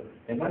that. But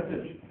it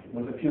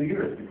was a few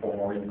years before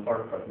Maureen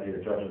Clark got made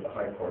a judge of the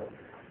High Court.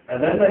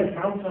 And then they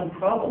found some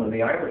problem in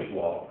the Irish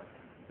law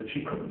that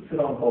she couldn't sit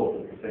on both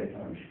at the same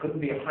time. She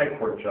couldn't be a High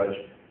Court judge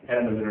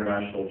and an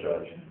international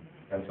judge.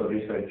 And so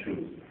they said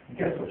choose. And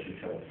guess what she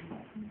chose?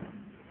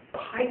 The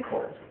High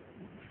Court.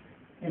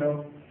 You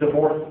know,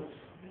 divorces.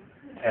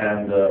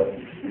 And,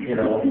 you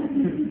know,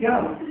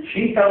 yeah,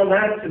 she found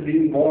that to be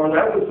more,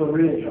 that was the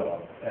real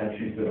job. And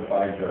she's been a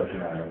fine judge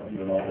in Ireland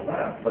and all of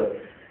that. But,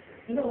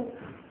 you know,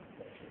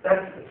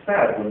 that's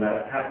sad when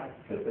that happens.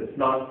 It's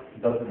not,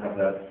 doesn't have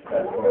that I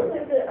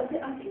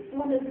think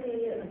one of the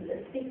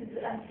speakers,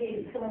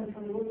 actually someone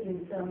from the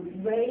audience,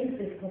 raised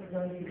this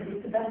possibility because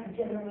it's about a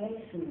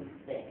generation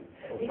thing.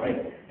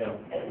 Because,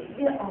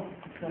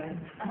 sorry.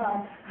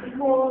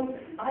 Because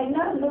I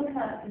now look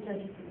at the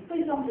judges, for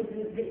example,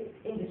 the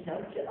English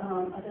judge, I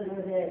don't know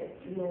whether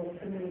you're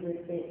familiar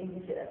with the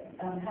English,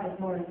 Harris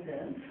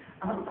Morrison.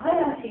 I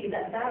actually,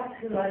 that's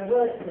who I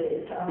worked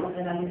with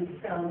when I was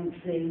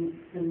doing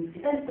some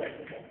defense work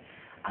with him.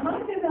 And I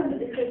remember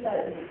this was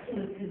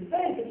to the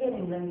very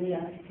beginning when the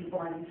ICC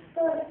was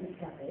first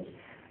established.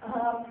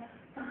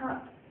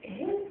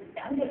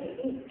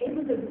 It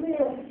was a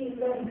real steep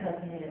learning curve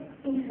for him,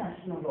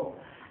 international law.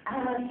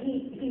 And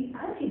he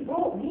actually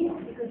brought me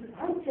on because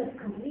I just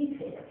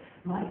completed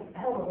my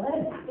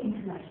LLM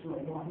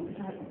international law. And it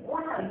was like,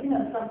 wow, you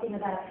know something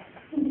about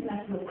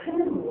international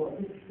criminal law,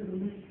 this sort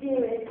of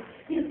mysterious.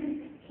 He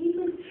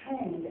was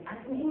trained as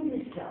an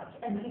English judge,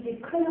 and he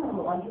did criminal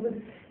law, and he was,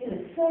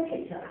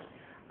 circuit judge.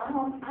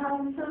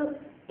 So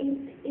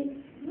it's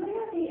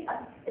really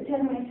a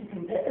generation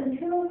thing. But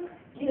until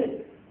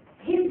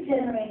his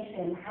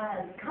generation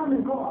has come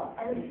and gone,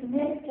 and this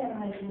next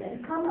generation has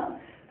come up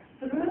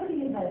through the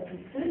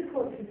university, through the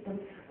court system,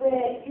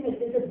 where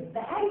there's a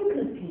bank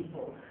of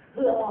people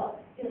who are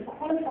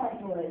qualified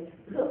lawyers,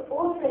 who are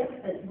also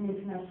experts in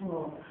international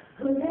law,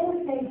 who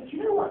then say,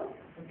 you know what,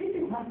 this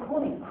is my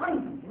calling. I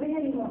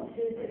really want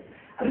to do this.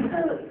 And so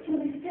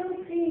we're still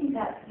seeing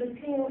that the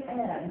tail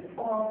end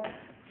of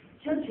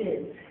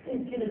judges,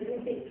 it's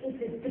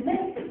the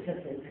domestic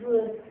judges who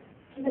are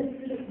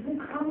who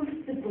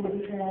comfortable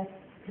with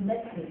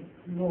domestic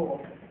law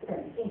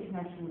than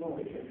international law,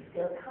 because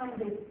they're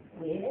kind of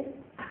weird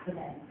for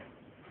them.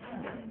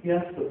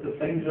 Yes, but the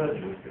same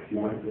judges, if you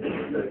went to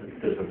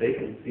if there's a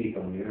vacant seat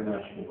on the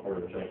International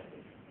Court of Justice,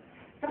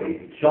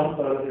 they jump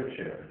out of their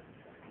chair.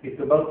 It's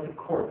about the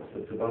courts,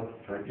 it's about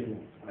the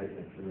tribunals, I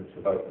think, and it's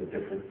about the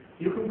different,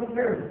 you can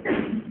compare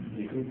them.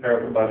 You can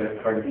compare them by the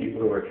kind of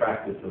people who are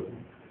attracted to them.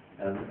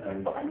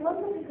 But I love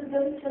it because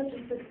those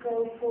judges that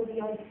go for the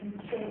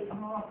ICJ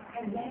are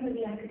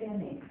primarily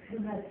academics who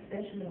have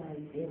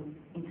specialized in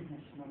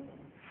international law.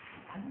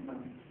 I don't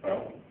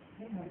know.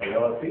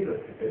 Well, I see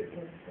this.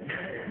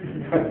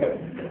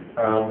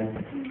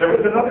 There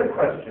was another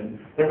question.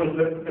 There was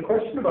the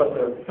question about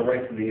the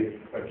right to be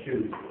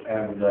accused.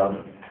 And,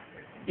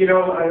 you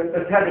know,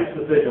 the Tadic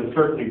decision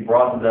certainly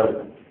broadened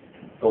out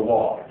the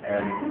law.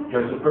 And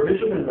there's a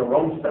provision in the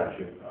Rome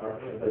Statute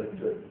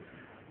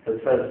that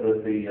says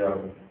that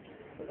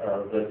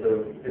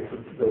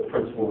it's the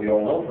principle we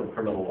all know from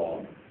criminal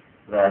law,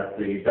 that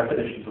the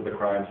definitions of the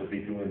crimes would be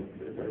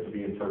to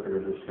be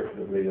interpreted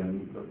restrictively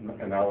and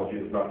analogy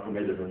is not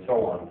permitted and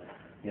so on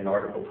in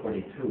Article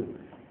 22.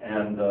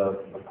 And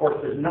of course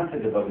there's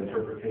nothing about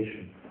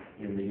interpretation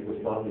in the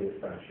Yugoslavia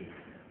statute.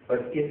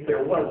 But if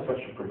there was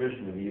such a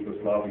provision in the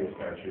Yugoslavia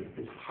statute,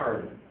 it's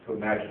hard to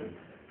imagine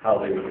how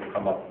they would have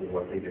come up with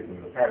what they did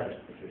in the Tadic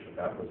decision.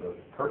 That was a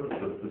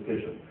purposeless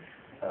decision.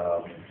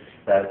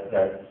 But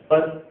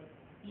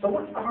so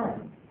what's the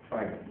harm,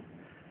 frankly?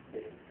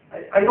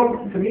 I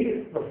don't, to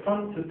me, the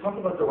fun to talk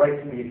about the rights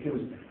of the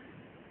accused,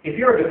 if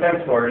you're a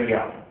defense lawyer,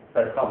 yeah,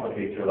 that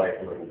complicates your life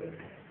a little bit.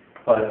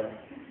 But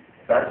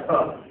that's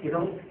not, you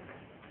know,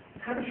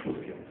 Tadic was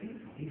guilty.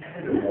 He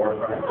committed war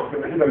crimes,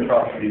 he committed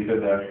atrocities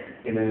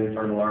in an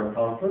internal armed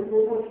conflict.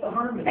 Well, what's the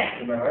harm in it?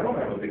 I don't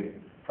have a big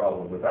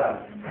problem with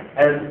that.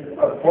 And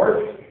of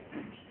course,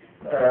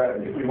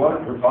 if we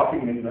want, we're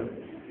talking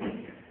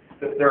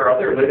there are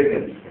other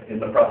litigants in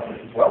the process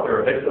as well. There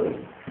are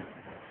victims.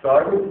 So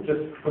I would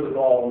just put it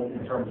all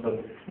in terms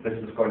of this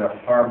is going to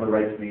harm the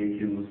rights of the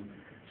accused.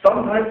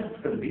 Sometimes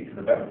it's going to be to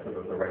the benefit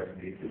of the rights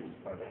of the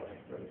accused, by the way.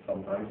 But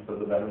sometimes to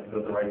the benefit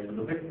of the rights of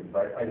the victims.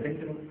 I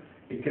think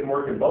it can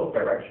work in both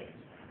directions.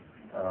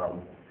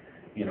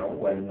 You know,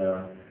 when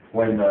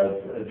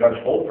Judge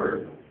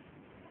Holford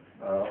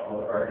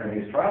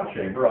in his trial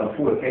chamber on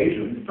 2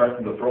 occasions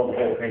threatened to throw the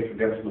whole case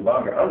against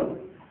Lubanga out,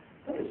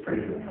 that was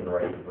pretty good for the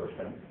rights of those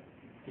things.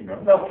 You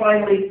know, now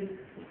finally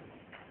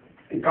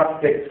it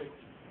got fixed.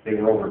 They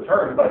were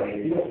overturned by the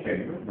appeals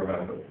chamber,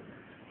 remember.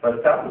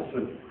 But that was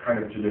a kind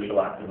of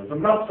judicial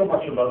activism, not so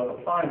much about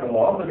applying the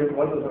law, but it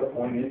was about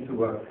going into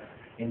law.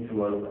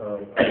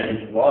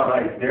 And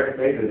I dare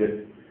say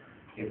that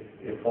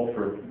if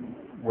Holford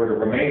were to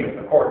remain at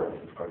the court,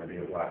 this is going to be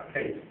his last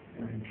case.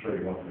 I'm sure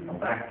he wants to come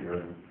back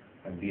here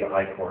and be a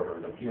high court or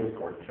an appeals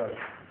court judge.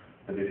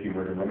 But if he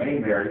were to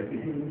remain there,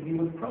 he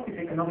would probably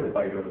take another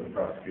bite out of the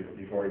prosecutor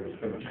before he was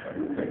finished.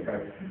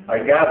 I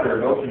gather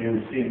those of you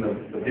who've seen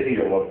the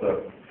video of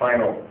the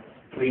final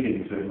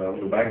pleadings in the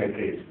Lubanga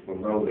case will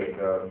know that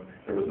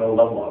there was no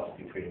love lost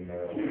between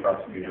the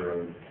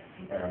prosecutor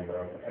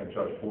and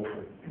Judge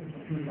Holford.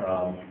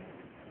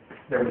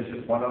 There was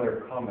just one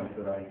other comment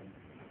that I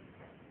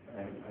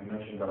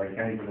mentioned that I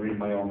can't even read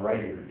my own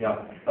writing.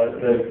 Yeah,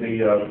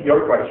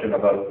 your question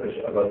about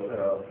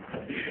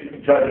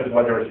judges,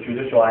 whether it's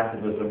judicial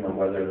activism or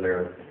whether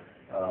they're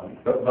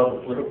the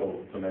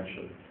political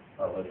dimension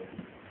of it.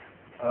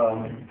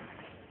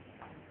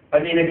 I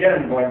mean,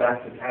 again, going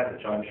back to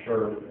Tadic, I'm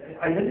sure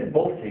I think in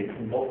both cases,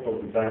 in both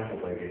those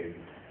examples I gave,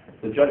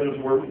 the judges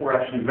were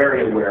actually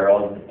very aware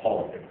of the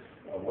politics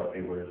of what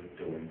they were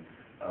doing.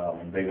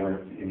 They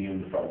weren't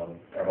immune from them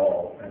at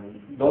all.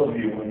 And those of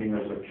you, I mean,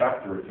 there's a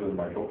chapter or two in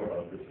my book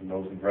about this, and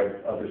those who've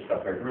read other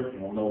stuff I've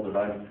written will know that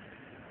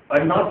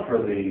I'm not for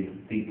the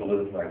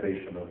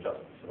depoliticization of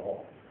justice at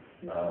all.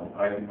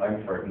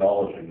 I'm for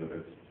acknowledging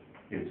that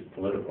it's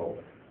political,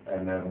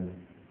 and then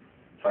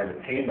trying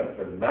to tame it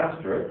and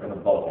master it, and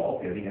above all,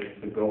 getting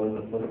it to go in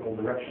the political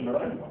direction that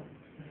I want.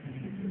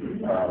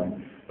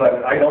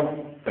 But I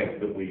don't think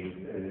that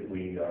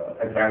we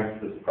advance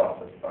this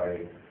process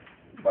by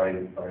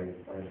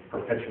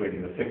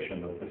perpetuating the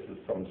fiction that this is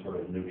some sort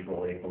of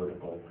neutral,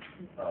 apolitical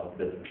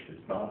business.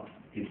 It's not.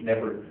 It's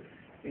never.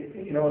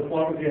 You know, as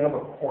long as you have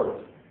a court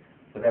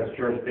that has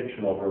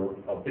jurisdiction over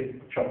a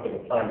big chunk of the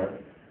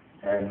planet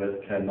and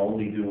that can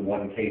only do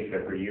one case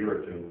every year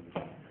or two,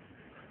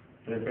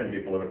 there's going to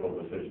be political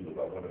decisions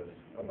about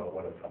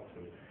what it's up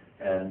to.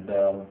 And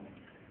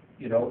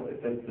you know,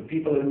 the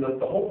people in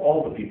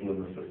all the people in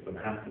the system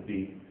have to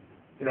be.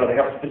 You know, they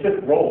have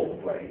specific roles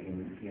to play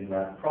in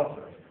that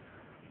process.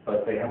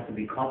 But they have to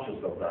be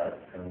conscious of that,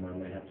 and then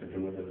they have to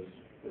do it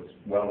as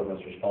well and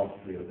as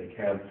responsibly as they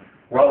can,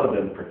 rather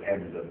than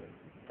pretend that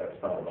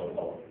that's not about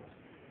politics.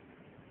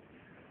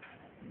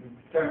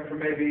 Time for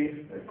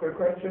maybe a quick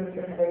question,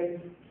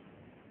 anybody?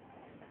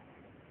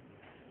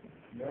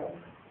 No?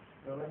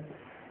 No one?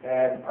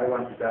 I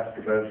wanted to ask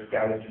about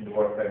Schabas and the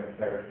work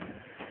there.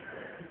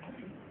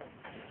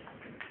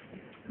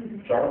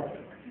 Charles?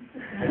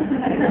 That's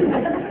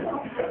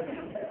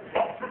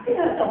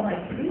all my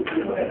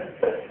creepy work.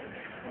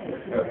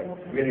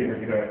 Really,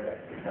 you know.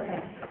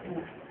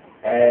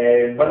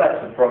 Okay. But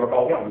that's the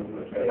protocol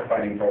one,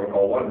 defining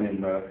protocol one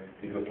in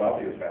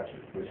Yugoslavia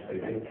statute, which they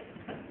did.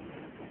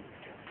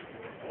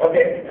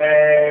 Okay,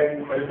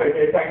 I'd just like to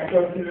say thanks to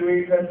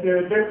Louise and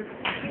to Dirk.